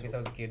guess I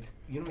was a kid.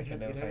 You know, I it could had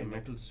never a find it.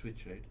 metal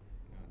switch, right?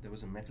 There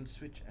was a metal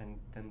switch, and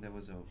then there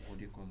was a, what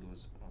do you call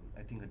those?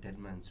 I think a dead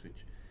man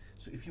switch.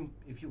 So if you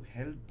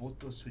held both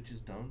those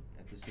switches down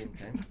at the same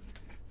time,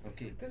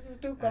 okay. This is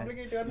too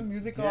complicated. Turn the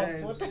music Yeah, off.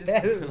 it What was the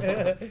just-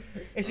 hell?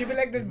 It should be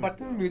like this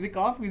button: music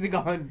off, music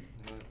on.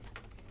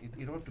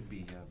 It ought to be,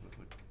 yeah.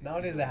 But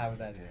Nowadays they have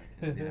that.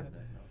 Yeah, they have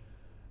that now.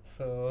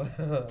 So,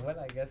 well,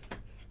 I guess.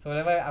 So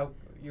whenever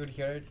you'd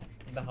hear it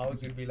in the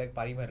house, you'd be like,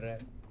 "Pani bhar raha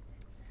hai."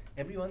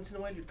 Every once in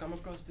a while, you'd come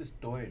across this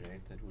toy,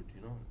 right? That would,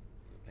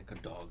 like a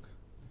dog.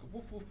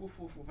 Woof, woof, woof,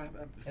 woof, woof. I've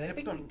And then stepped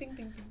ting, on, ting,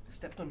 ting, ting.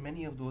 stepped on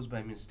many of those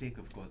by mistake,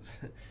 of course.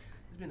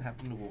 It's been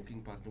happening to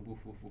walking past,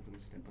 woof, woof, woof,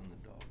 and step on the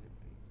dog and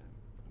things.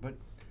 But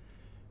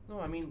no,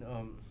 I mean,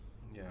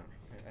 yeah,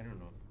 I don't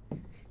know.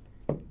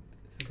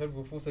 You heard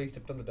woof woof, so you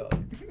stepped on the dog.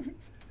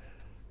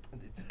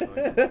 It's a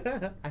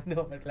toy. I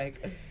know, but like.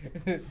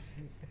 I've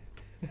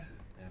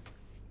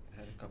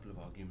had a couple of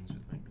arguments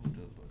with my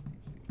daughter about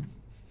these things.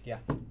 Yeah,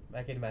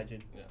 I can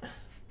imagine. Yeah.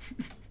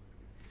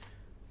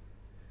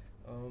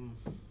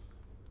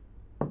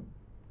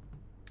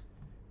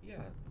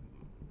 Yeah.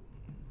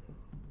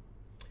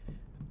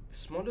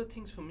 Smaller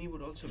things for me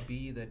would also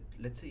be that,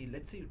 let's say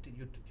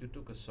you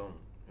took a song,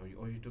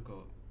 or you took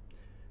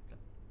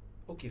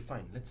a. Okay,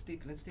 fine. Let's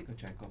take a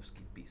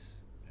Tchaikovsky piece,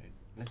 right?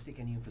 Let's take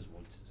any of his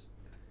waltzes,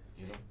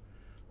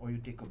 or you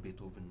take a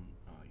Beethoven,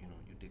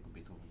 you take a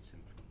Beethoven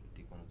symphony. You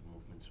take one of the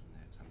movements from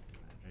there, something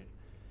like that,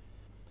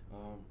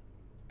 right?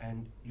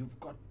 And you've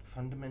got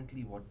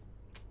fundamentally what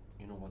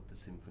you know what the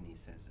symphony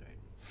says, right?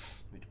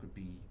 Which could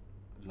be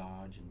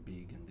large and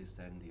big and this,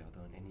 that, and the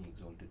other, and any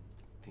exalted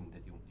thing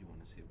that you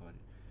want to say about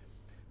it.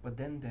 But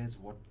then there's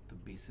what the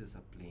basses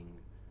are playing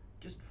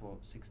just for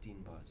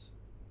 16 bars.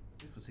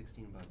 Just for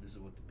 16 bars, this is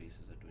what the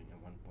basses are doing at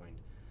one point.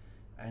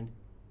 And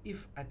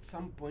if at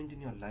some point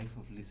in your life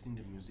of listening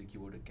to music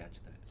you were to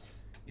catch that,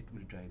 it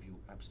will drive you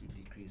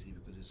absolutely crazy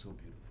because it's so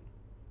beautiful.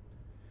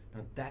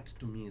 Now that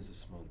to me is a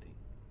small thing.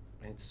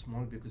 And it's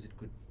small because it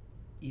could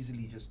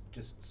easily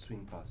just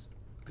swing past.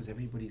 Because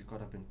everybody's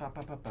caught up in pa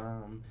pa pa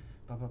pam,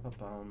 pa pa pa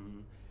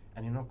pam,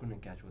 and you're not going to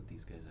catch what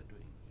these guys are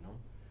doing, you know?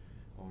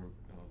 Or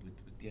with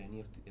any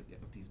of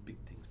these big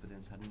things. But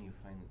then suddenly you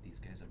find that these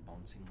guys are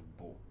bouncing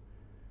a bow.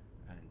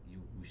 And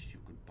you wish you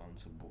could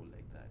bounce a bow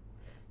like that.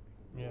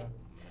 Yeah. Oh,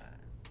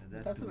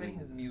 man. That's to a very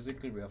me is-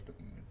 musical way of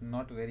looking at it.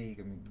 Not very.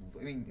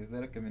 I mean, is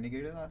there a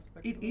communicative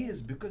aspect? It to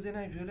is, because then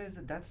I realize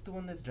that that's the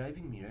one that's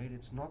driving me, right?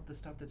 It's not the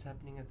stuff that's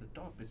happening at the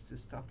top. It's the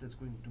stuff that's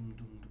going dum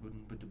dum dum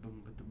dum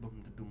dum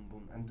dum dum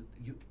boom, and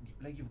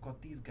you've got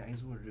these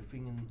guys who are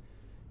riffing in,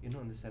 you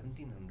know, in the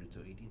 1700s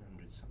or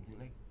 1800s, something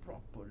like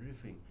proper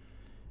riffing,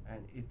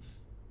 and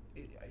it's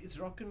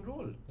rock and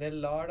roll. There are a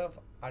lot of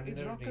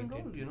It's rock and roll,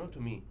 underrated you know, to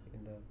me.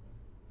 in the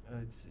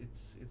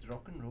It's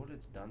rock and roll.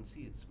 It's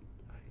dancey. It's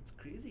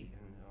crazy,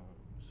 and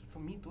so for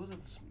me,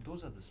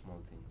 those are the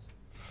small things.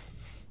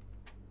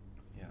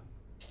 Yeah.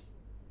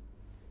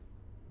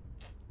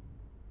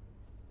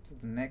 So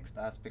the next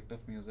aspect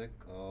of music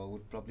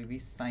would probably be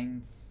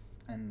science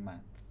and math,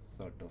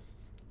 sort of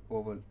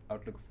overall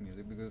outlook of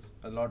music, because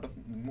a lot of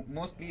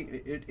mostly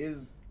it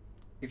is,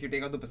 if you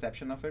take out the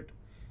perception of it,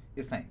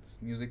 is science.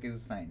 Music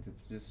is science.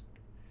 It's just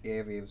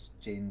airwaves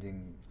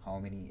changing, how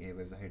many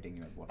airwaves are hitting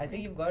you at what I think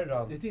point. you've got it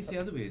wrong. It's the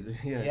other way.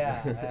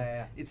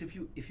 Yeah. It's if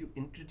you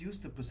introduce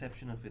the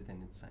perception of it,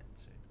 then it's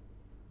science,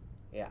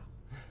 right? Yeah.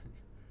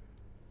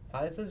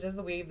 Science is just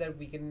the way that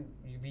we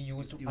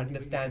use It's to the only way you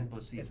understand can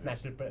perceive its it.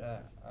 natural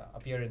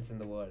appearance in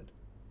the world.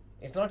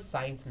 It's not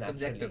science naturally.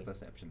 Subjective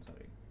perception,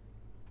 sorry.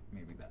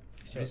 Maybe that.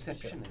 Sure,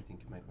 Reception, sure. I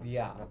think you might want to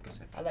Yeah, say, not okay.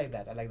 perception. I like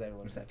that. I like that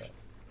word. Perception.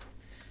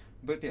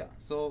 But yeah,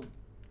 so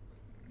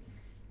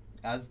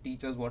as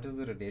teachers, what is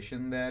the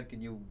relation there?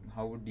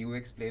 How would you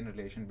explain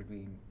relation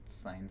between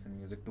science and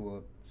music to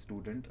a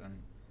student?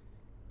 And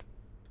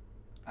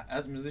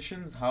as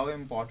musicians, how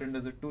important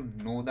is it to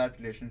know that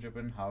relationship,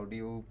 and how do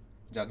you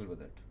juggle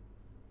with it?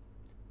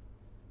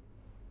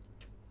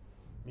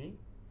 Me?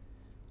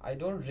 I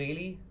don't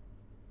really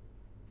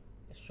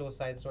show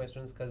science to my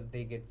students because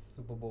they get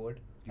super bored.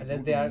 You Unless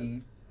do they to are.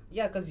 me.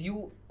 Yeah, because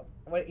you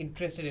were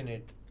interested in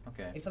it.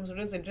 Okay. If some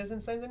students interested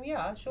in science, then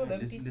yeah, show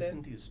them, teach Listen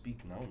them. to you speak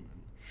now,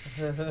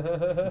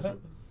 man.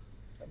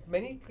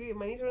 many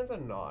students are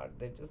not.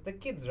 They're just the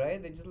kids,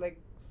 right? They're just like,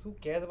 who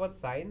cares about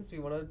science? We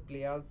want to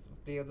play out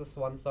the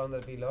swan song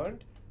that we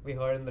learned, we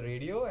heard in the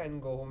radio,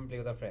 and go home and play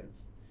with our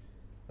friends,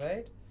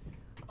 right?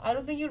 I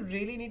don't think you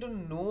really need to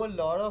know a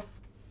lot of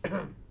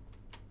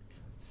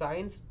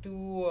science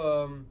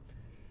to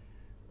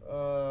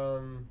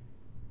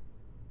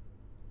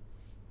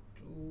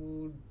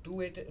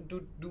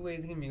do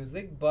anything in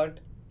music. But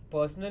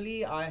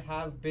personally, I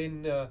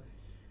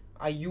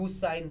use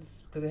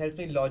science because it helps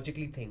me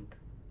logically think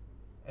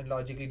and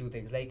logically do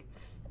things. Like,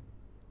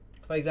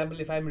 for example,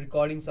 if I'm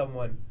recording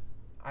someone,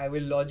 I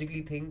will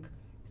logically think,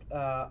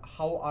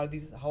 how are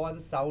the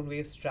sound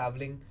waves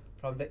traveling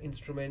from the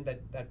instrument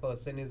that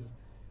person is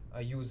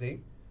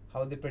using,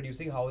 how are they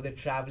producing, how are they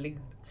traveling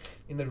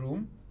in the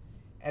room,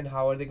 and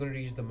how are they going to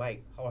reach the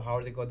mic, how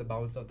are they going to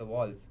bounce off the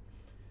walls.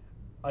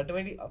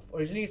 Ultimately,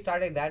 originally it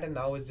started like that, and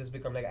now it's just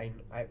become like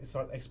it's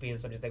not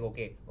experience. I'm just like,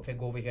 okay, if I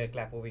go over here,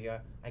 clap over here,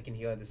 I can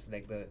hear this,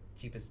 like the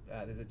cheapest,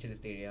 this is the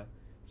chillest area,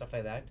 stuff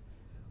like that.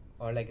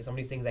 Or like if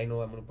somebody sings, I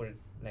know I'm gonna put it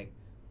like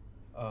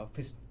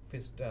fist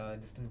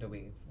distance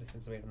away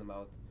from the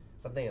mouth,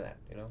 something like that,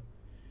 you know.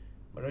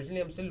 But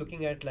originally, I'm still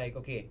looking at like,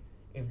 okay,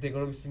 if they're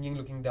gonna be singing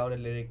looking down at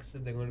lyrics,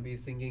 if they're gonna be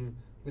singing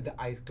with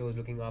the eyes closed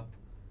looking up,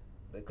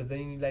 because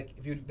then like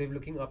if they're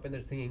looking up and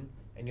they're singing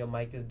and your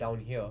mic is down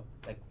here,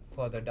 like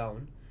further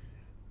down,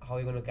 how are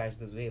you going to catch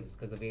those waves?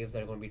 Because the waves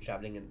are going to be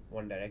traveling in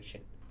one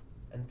direction,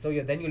 and so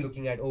you're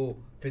looking at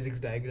physics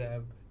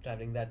diagram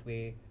traveling that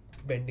way,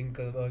 bending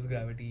Earth's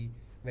gravity,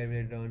 where will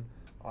it turn,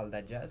 all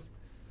that jazz.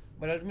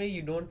 But ultimately,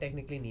 you don't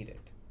technically need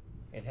it.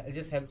 It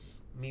just helps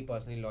me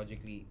personally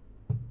logically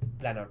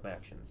plan out my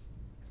actions.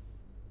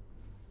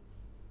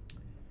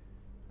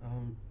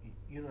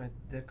 You know,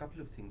 there are a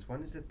couple of things.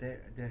 One is that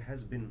there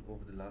has been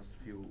over the last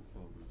few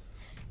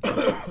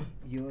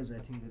years, I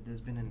think that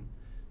there's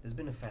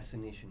been a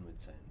fascination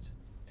with science,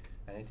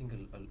 and I think a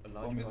large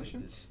part of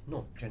musicians? this.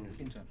 No, generally.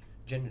 In general.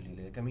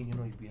 Generally, like, I mean, you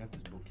know, we have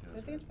this book here. I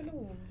as think it's been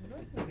well.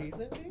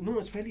 recently. No,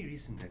 it's fairly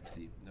recent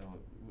actually.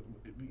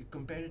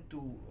 Compare it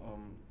to,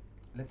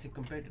 let's say,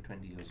 compared to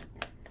 20 years ago.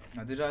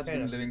 Adhiraj's Fair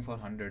been enough. living for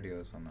 100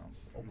 years from now.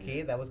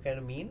 Okay, that was kind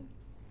of mean.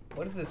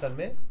 What is this,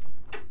 Tanmay?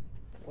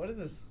 What is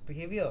this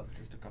behavior?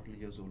 Just a couple of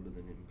years older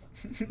than him.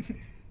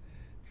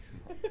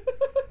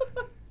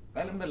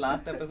 Well, in the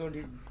last episode,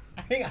 he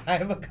think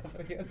I'm a couple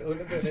of years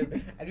older than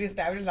him. And we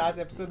established last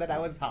episode that I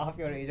was half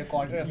your age, a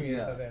quarter of your age,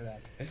 Yeah. something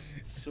like that.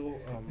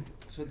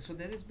 So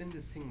there has been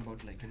this thing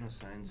about, like,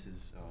 science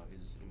is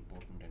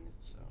important, and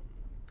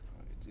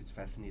it's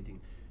fascinating,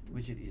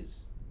 which it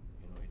is.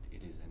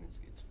 It is, and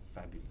it's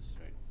fabulous,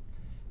 right?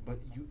 But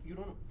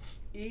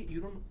you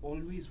don't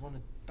always want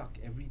to tuck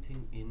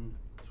everything in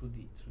through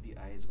the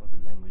eyes or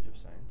the language of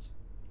science.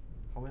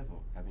 However,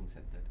 having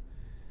said that,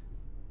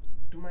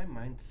 to my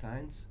mind,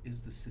 science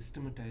is the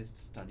systematized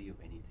study of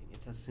anything.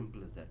 It's as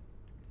simple as that.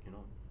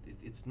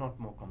 It's not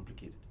more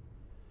complicated,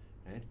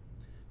 right?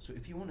 So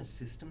if you want to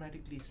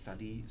systematically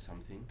study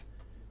something,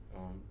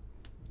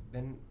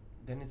 then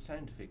it's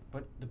scientific.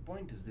 But the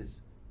point is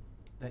this: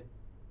 that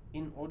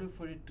in order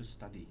for it to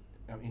study,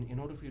 in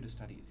order for you to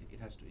study it, it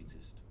has to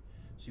exist.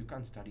 So you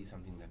can't study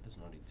something that does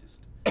not exist.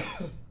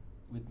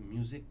 With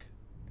music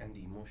and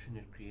the emotion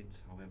it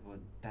creates, however,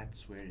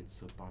 that's where it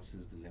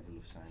surpasses the level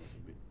of science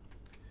a bit,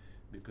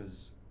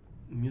 because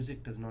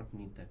music does not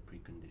need that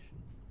precondition.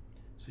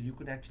 So you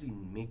could actually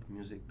make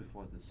music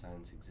before the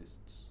science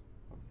exists,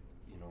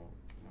 you know,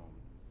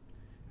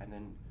 and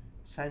then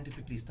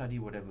scientifically study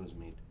whatever is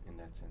made in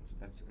that sense.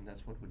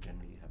 That's what would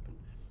generally happen.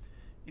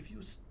 If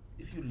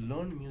you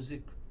learn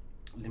music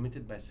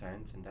limited by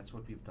science, and that's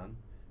what we've done,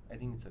 I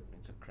think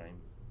it's a crime.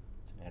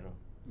 It's an error.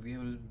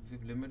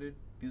 We've limited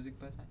music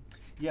by science.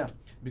 Yeah,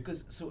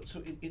 because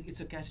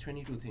it's a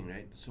catch-22 thing,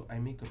 right? So I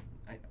make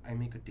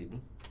a table,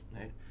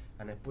 right,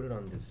 and I put it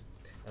on this,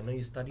 and now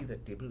you study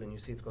that table and you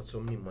say it's got so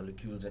many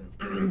molecules,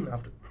 and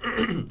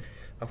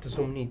after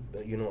so many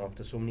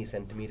after so many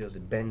centimeters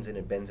it bends, and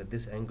it bends at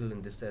this angle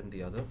and this, that, and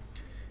the other,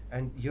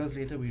 and years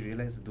later we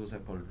realize that those are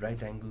called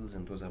right angles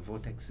and those are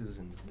vortexes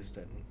and this,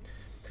 that, and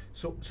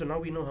so now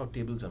we know how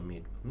tables are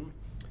made.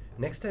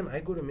 Next time I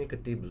go to make a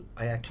table,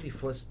 I actually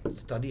first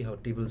study how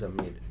tables are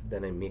made,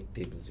 then I make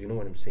tables. You know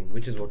what I'm saying?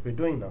 Which is what we're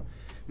doing now.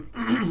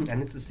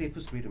 And it's the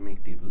safest way to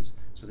make tables,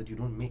 so that you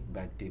don't make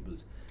bad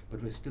tables.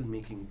 But we're still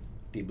making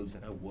tables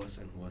that are worse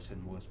and worse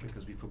and worse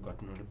because we've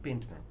forgotten how to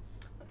paint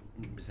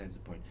now. Besides the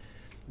point.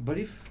 But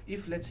if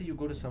let's say you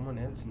go to someone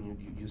else and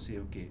you say,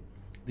 okay,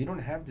 they don't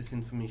have this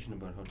information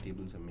about how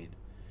tables are made,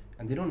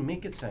 and they don't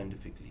make it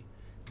scientifically.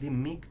 They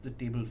make the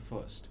table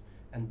first,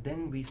 and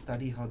then we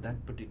study how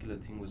that particular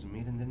thing was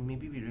made, and then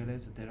maybe we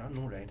realize that there are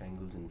no right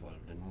angles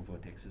involved and no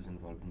vertexes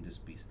involved in this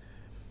piece.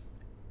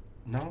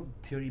 Now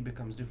theory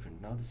becomes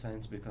different. Now the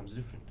science becomes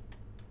different,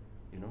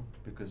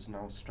 because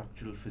now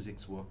structural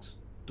physics works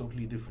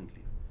totally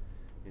differently,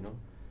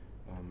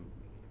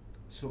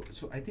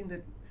 So I think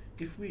that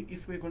if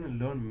we're going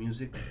to learn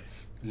music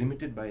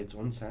limited by its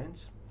own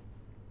science,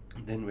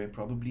 then we're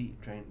probably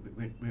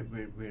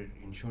we're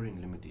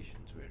ensuring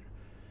limitations.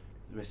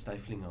 We're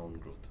stifling our own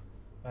growth.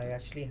 I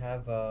actually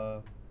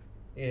have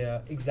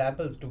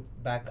examples to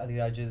back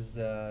Adhiraj's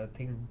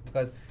thing,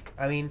 because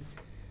I mean,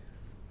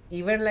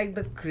 even like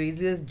the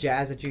craziest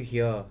jazz that you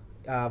hear,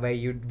 where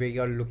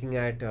you're looking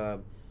at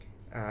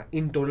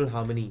intonal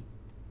harmony,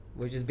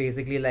 which is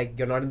basically like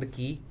you're not in the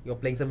key, you're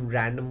playing some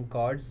random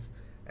chords,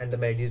 and the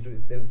melody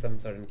is in some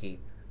certain key,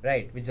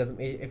 right? Which doesn't,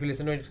 if you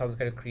listen to it, it sounds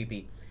kind of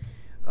creepy.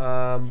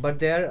 But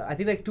there are, I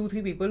think, like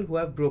 2-3 people who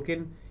have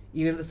broken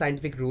even the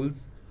scientific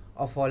rules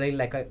of following,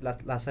 like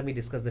last time we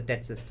discussed the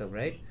TET system,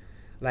 right?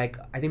 Like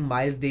I think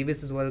Miles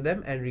Davis is one of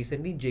them, and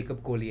recently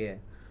Jacob Collier,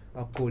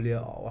 or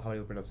how do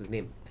you pronounce his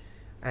name?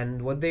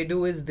 And what they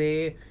do is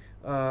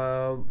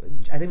I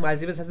think Miles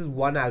Davis has this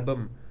one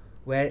album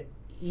where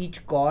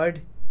each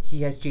chord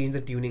he has changed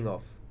the tuning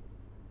of,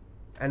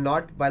 and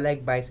not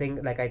by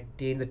saying like I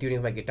change the tuning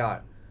of my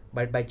guitar,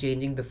 but by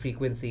changing the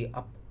frequency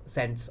up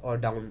cents or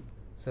down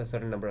a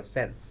certain number of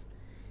cents.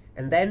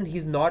 And then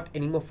he's not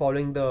anymore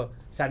following the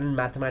sudden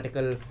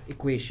mathematical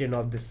equation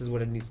of this is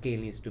what a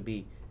scale needs to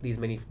be,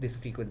 this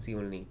frequency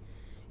only.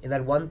 In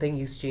that one thing,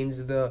 he's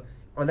changed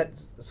on that.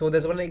 So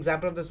there's one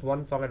example of this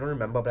one song, I don't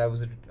remember, but I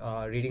was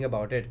reading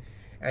about it,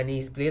 and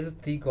he plays a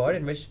 3 chord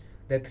in which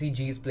there are 3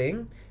 G's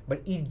playing,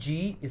 but each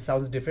G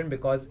sounds different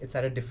because it's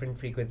at a different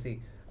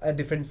frequency, a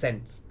different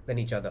sense than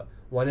each other.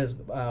 One is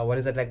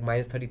at like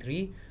minus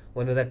 33,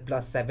 one was at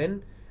plus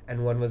 7,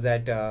 and one was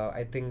at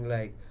I think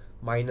like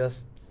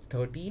minus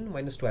 13,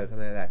 minus 12,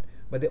 something like that.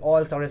 But they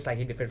all sounded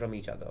slightly different from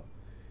each other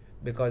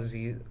because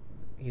he's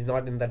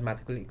not in that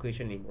mathematical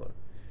equation anymore.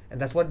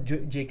 And that's what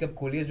Jacob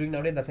Collier is doing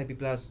nowadays. That's why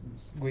people are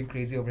going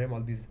crazy over him,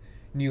 all these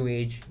new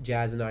age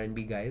jazz and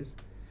R&B guys.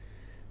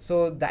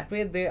 So that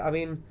way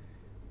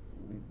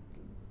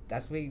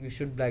that's why we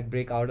should like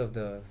break out of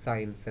the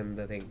science and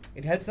the thing.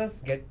 It helps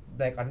us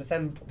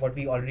understand what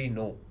we already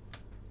know.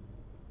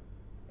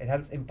 It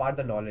helps impart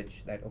the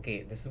knowledge that,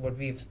 okay, this is what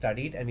we've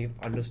studied and we've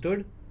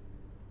understood.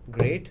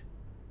 Great.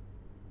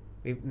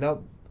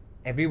 Now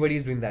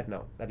everybody's doing that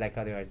now. That, like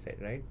Adhiraj said,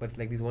 right? But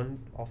like these one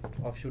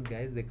offshoot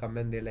guys, they come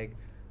and they're like,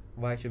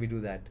 why should we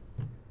do that?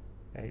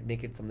 Right?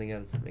 Make it something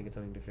else. Make it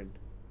something different.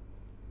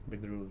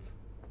 Break the rules.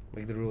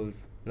 Break the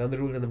rules. Learn the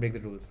rules and then break the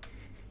rules.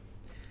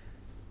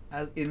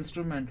 As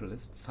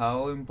instrumentalists,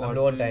 how important?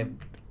 I'm low on time.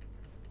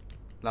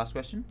 Last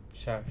question.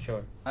 Sure.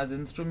 As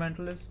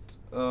instrumentalists,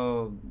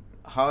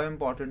 how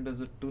important is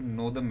it to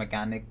know the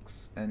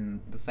mechanics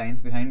and the science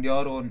behind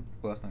your own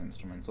personal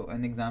instrument? So,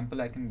 an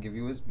example I can give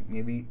you is,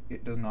 maybe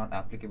it is not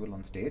applicable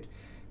on stage,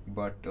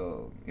 but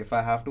if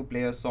I have to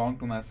play a song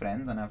to my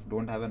friends and I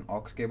don't have an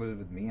aux cable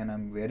with me and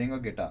I'm wearing a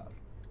guitar,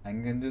 I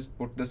can just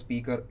put the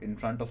speaker in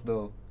front of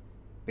the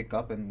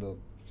pickup and the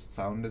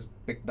sound is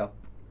picked up.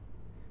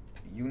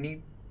 You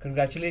need,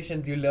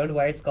 Congratulations, you learned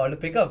why it's called a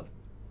pickup.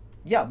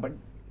 yeah, but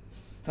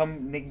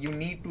you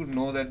need to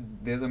know that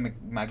there's a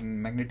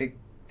magnetic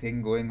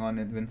thing going on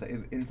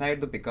inside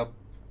the pickup.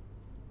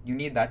 You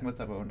need that much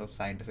amount of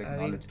scientific I mean,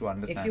 knowledge to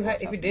understand. if you what's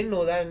if you happening. didn't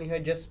know that and you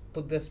had just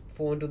put this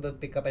phone to the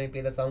pickup and you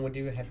play the song, would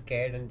you have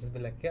cared and just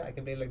been like, yeah, I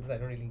can play like this, I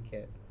don't really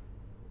care?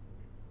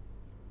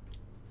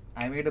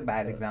 I made a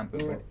bad example,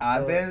 but uh,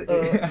 are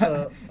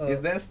there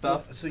is there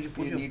stuff? So you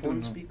put your need to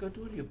phone know? speaker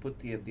to it, or you put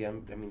the actual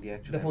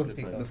The phone amplifier?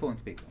 speaker. The phone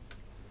speaker.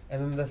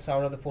 And then the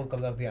sound of the phone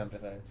comes out of the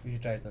amplifier. You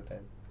should try it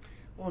sometime.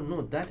 Oh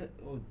no, that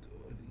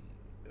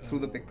Through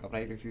the pickup,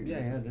 right? If you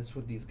yeah, that's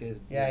what these guys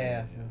do.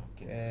 Yeah.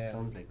 Okay. Yeah.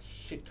 Sounds like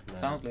shit, man.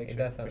 Sounds like It shit,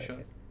 does sound for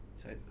like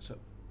sure. it. So,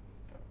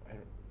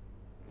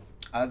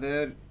 Are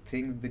there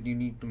things that you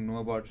need to know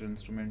about your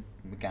instrument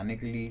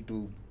mechanically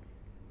to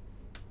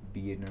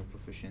be in your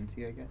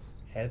proficiency, I guess?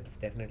 Helps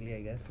definitely,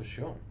 I guess. for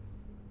sure.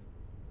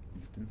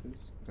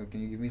 Instances? So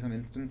can you give me some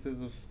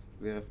instances of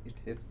where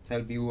it's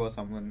helped you or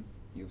someone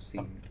you've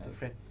seen? Up the help?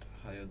 fret,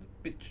 higher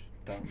the pitch.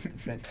 Down the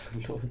fret,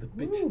 lower the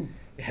pitch. Woo.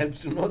 It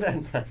helps to know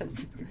that, man.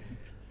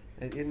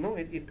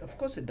 It of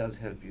course it does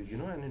help you,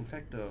 and in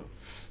fact,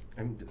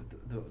 I mean,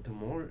 the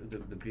more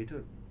the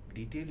greater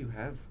detail you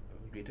have,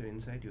 greater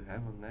insight you have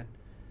on that,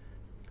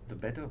 the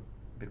better,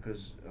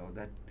 because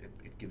that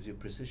it gives you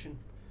precision.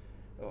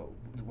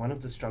 One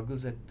of the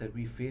struggles that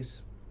we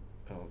face,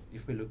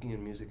 if we're looking at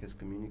music as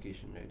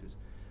communication, right, is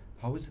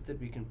how is it that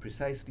we can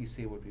precisely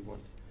say what we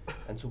want?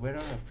 And so where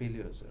are our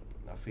failures?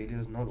 Our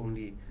failures, not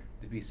only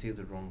did we say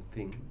the wrong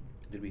thing,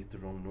 did we hit the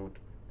wrong note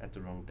at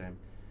the wrong time,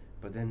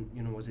 but then,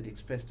 was it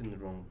expressed in the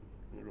wrong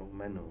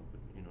manner?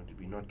 Did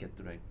we not get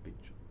the right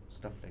pitch?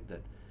 Stuff like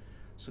that.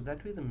 So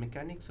that way the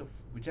mechanics of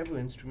whichever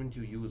instrument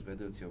you use,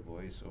 whether it's your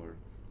voice or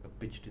a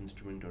pitched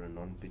instrument or a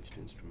non-pitched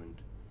instrument,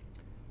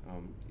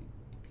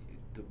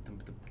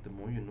 the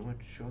more you know it,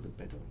 sure, the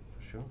better,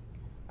 for sure.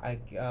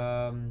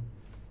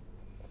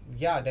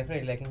 Yeah,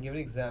 definitely. I can give an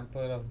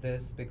example of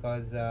this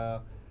because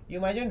you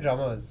imagine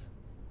drummers,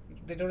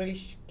 they don't really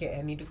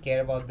need to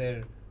care about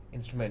their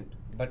instrument.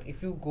 But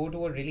if you go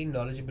to a really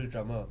knowledgeable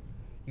drummer,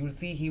 you'll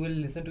see he will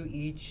listen to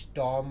each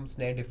tom,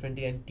 snare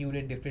differently and tune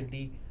it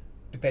differently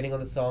depending on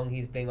the song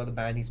he's playing or the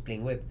band he's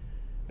playing with,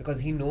 because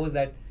he knows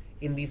that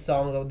in these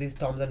songs or these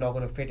toms are not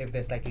going to fit if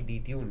they're slightly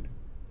detuned.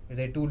 If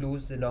they're too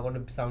loose, they're not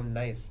going to sound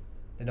nice.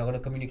 They're not going to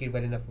communicate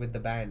well enough with the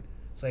band.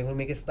 So I'm going to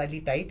make it slightly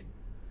tight.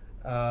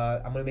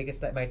 I'm going to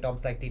make my tom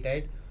slightly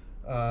tight,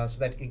 so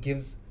that it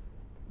gives.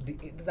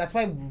 That's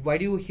why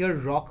do you hear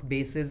rock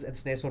basses and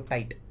snares so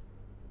tight?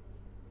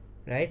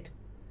 Right?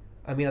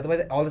 I mean,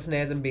 otherwise all the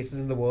snares and basses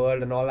in the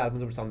world and all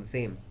albums would sound the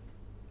same.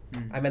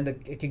 I meant the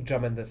kick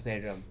drum and the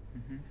snare drum,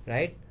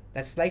 right?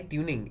 That slight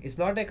tuning. It's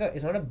not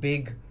a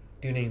big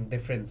tuning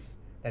difference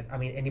that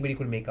anybody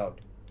could make out.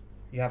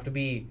 You have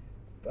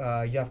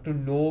to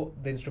know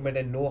the instrument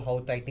and know how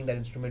tightening that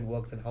instrument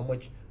works and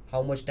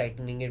how much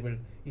tightening it will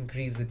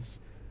increase its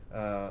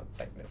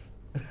tightness.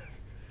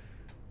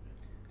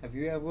 Have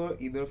you ever,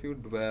 either of you,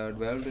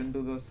 dwelled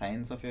into the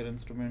science of your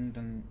instrument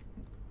and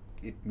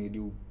it made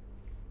you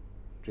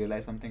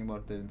realize something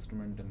about the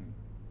instrument and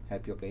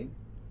help your playing?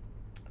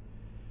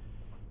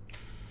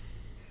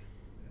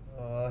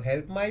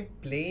 Help my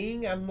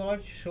playing, I'm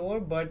not sure,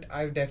 but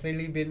I've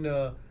definitely been.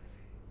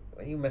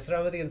 When you mess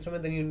around with the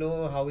instrument, then you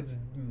know how it's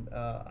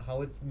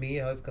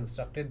made, how it's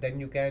constructed. Then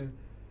you can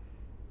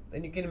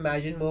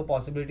imagine more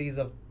possibilities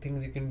of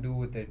things you can do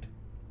with it.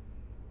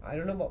 I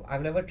don't know.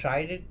 I've never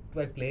tried it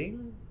by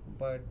playing,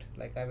 but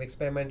I've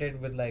experimented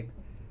with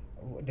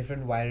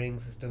different wiring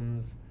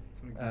systems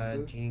For and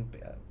example? changing.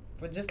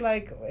 For just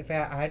if I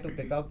had two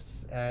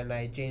pickups and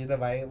I changed the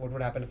wiring, what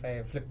would happen if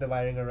I flipped the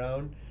wiring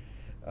around?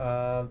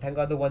 Thank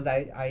God the ones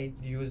I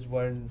used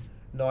were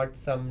not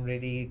some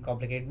really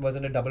complicated. It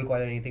wasn't a double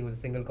coil or anything. It was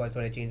a single coil. So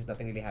when I changed,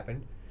 nothing really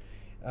happened.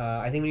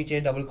 I think when you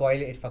change double coil,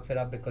 it fucks it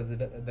up because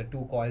the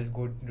two coils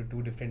go into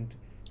two different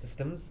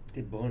systems.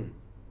 They burn.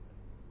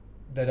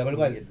 The double They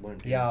coils. get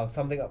burnt, Yeah,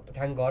 something.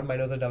 Thank God mine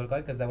was a double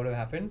coil because that would have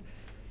happened.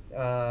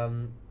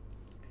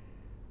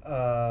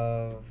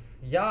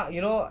 Yeah,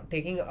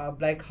 taking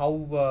up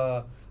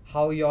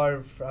how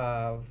your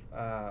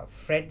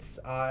frets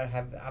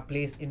are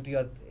placed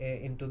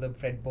into the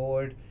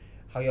fretboard,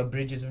 how your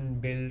bridge has been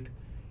built.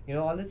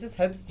 All this just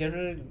helps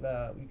general.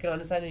 You can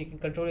understand and you can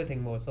control your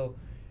thing more. So,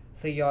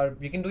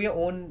 you can do your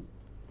own.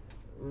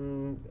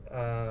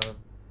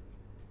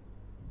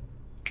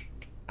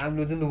 I'm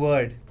losing the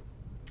word.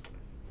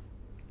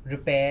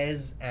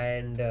 Repairs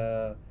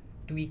and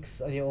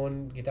tweaks on your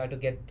own guitar to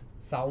get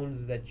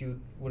sounds that you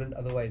wouldn't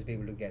otherwise be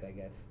able to get, I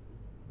guess.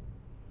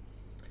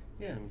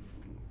 Yeah,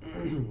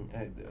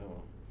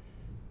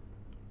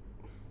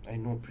 I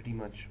know pretty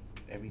much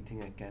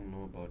everything I can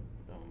know about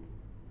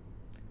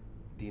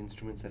the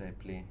instruments that I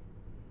play.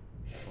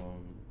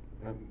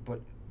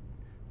 But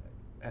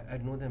I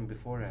know them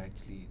before I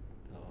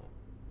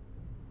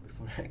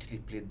actually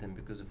played them,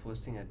 because the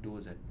first thing I'd do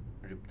is I'd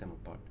rip them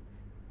apart.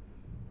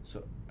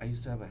 So I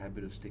used to have a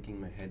habit of sticking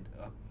my head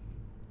up,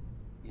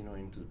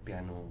 into the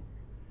piano,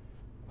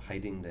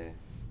 hiding there,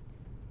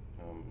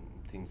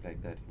 things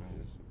like that.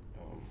 Just,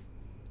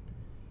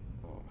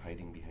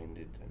 hiding behind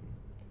it and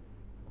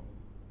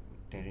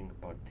tearing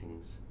apart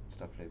things,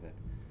 stuff like that.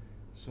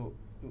 So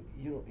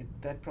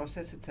that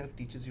process itself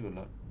teaches you a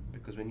lot,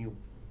 because when you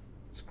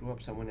screw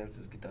up someone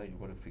else's guitar, you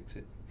got to fix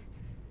it,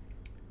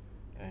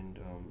 and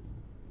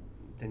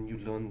then you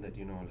learn that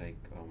you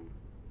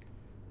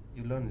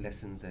learn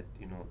lessons that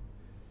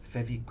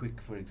Fevikwik,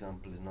 for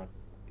example, is not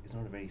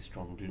a very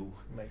strong glue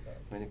My God.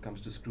 when it comes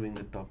to screwing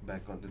the top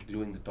back on,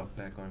 gluing the top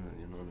back on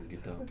the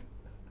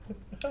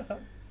guitar.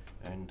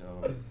 And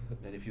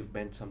that if you've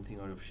bent something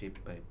out of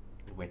shape by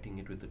wetting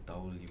it with a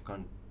towel, you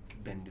can't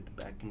bend it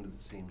back into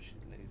the same shape.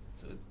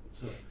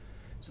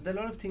 So there are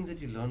a lot of things that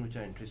you learn which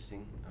are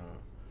interesting.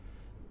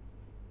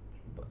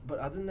 But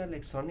other than that,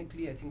 like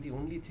sonically, I think the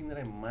only thing that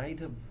I might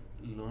have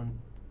learned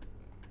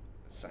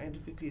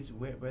scientifically is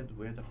where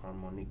the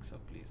harmonics are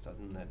placed. Other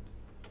than that,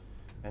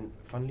 and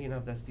funnily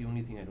enough, that's the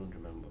only thing I don't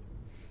remember.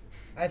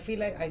 I feel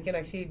like I can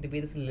actually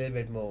debate this a little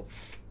bit more,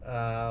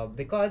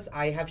 because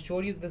I have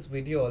shown you this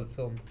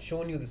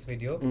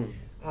video.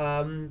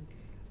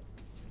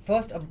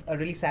 First, a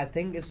really sad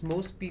thing is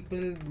most people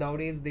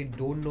nowadays, they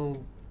don't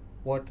know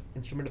what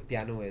instrument of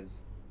piano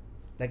is.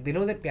 Like, they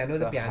know that piano is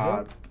It's a a piano.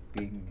 harp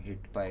being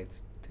hit by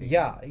its thing.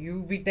 Yeah,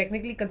 we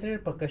technically consider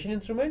it a percussion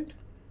instrument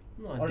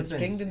No, or a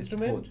stringed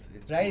instrument,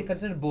 It's right? both.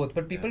 Considered both,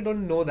 but people Yeah.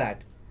 don't know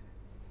that.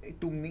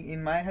 To me,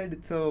 in my head,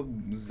 it's a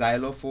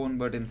xylophone,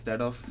 but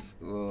instead of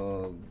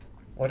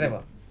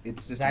Whatever.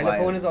 it's just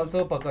Xylophone wires. is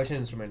also a percussion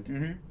instrument.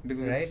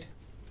 Because Right?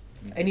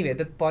 it's Anyway,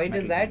 the point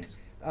is metal that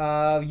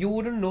things. you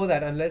wouldn't know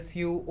that unless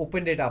you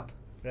opened it up,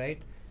 right?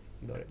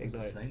 Ignore it. It's a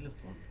Ignore it.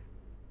 xylophone.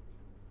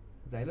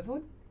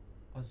 Xylophone?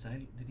 Or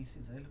did he say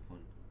xylophone?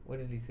 What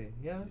did he say?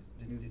 Yeah.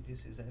 Did he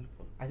say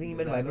xylophone? I think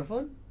he The meant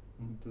vibraphone.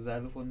 The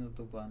xylophone is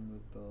the one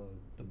with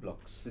The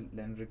blocks.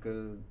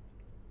 cylindrical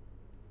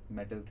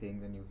metal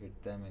things, and you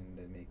hit them and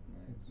they make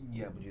noise.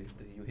 Yeah, but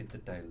you hit the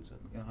tiles.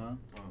 Uh-huh.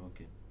 Oh,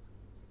 okay.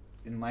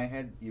 In my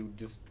head, you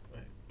just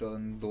Right.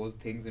 turn those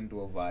things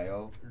into a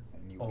wire,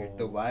 and you hit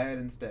the Oh, wire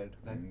instead,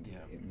 that- and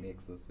yeah. it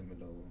makes a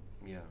similar.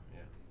 Yeah.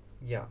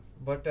 Yeah,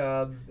 but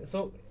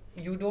so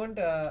you don't.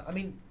 I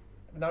mean,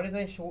 nowadays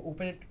I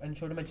open it and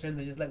show to my children.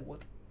 They're just like,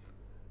 what?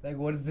 Like,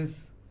 what is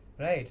this?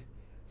 Right.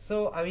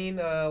 So I mean,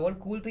 one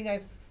cool thing I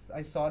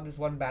saw this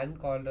one band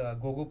called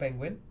Gogo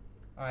Penguin.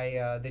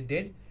 They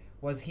did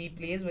was he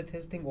plays with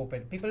his thing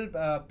open. People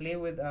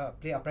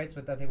play uprights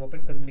with that thing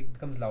open because it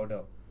becomes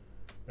louder,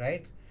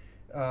 right?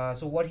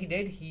 So what he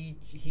did,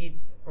 he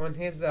on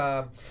his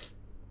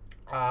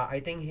I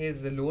think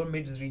his lower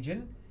mids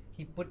region,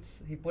 he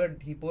put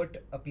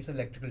a piece of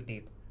electrical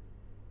tape,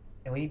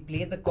 and when he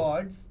played the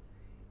chords,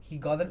 he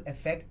got an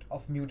effect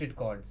of muted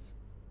chords,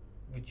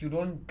 which you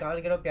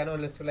can't get on piano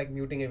unless you're like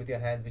muting it with your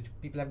hands, which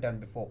people have done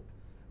before.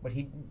 But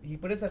he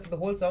put it for the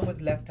whole song with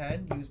his left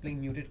hand. He was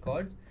playing muted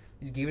chords,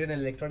 which gave it an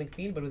electronic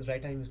feel, but with his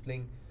right hand he was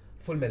playing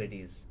full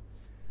melodies,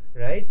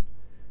 right?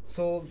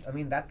 So I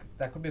mean that's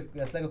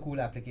like a cool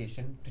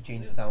application to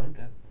change sound,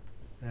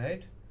 Yeah.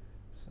 right?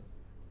 So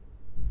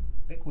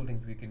they're cool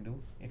things we can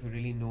do if you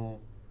really know.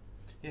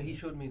 Yeah, he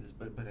showed me this,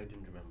 but I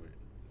didn't remember it.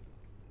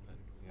 But,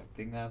 yeah. I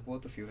think I have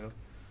both of you here.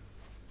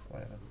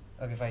 Whatever.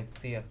 Okay, fine.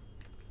 See ya.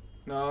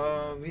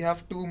 We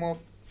have two more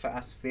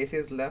fast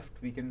faces left.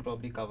 We can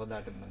probably cover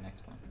that in the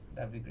next one.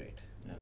 That'd be great.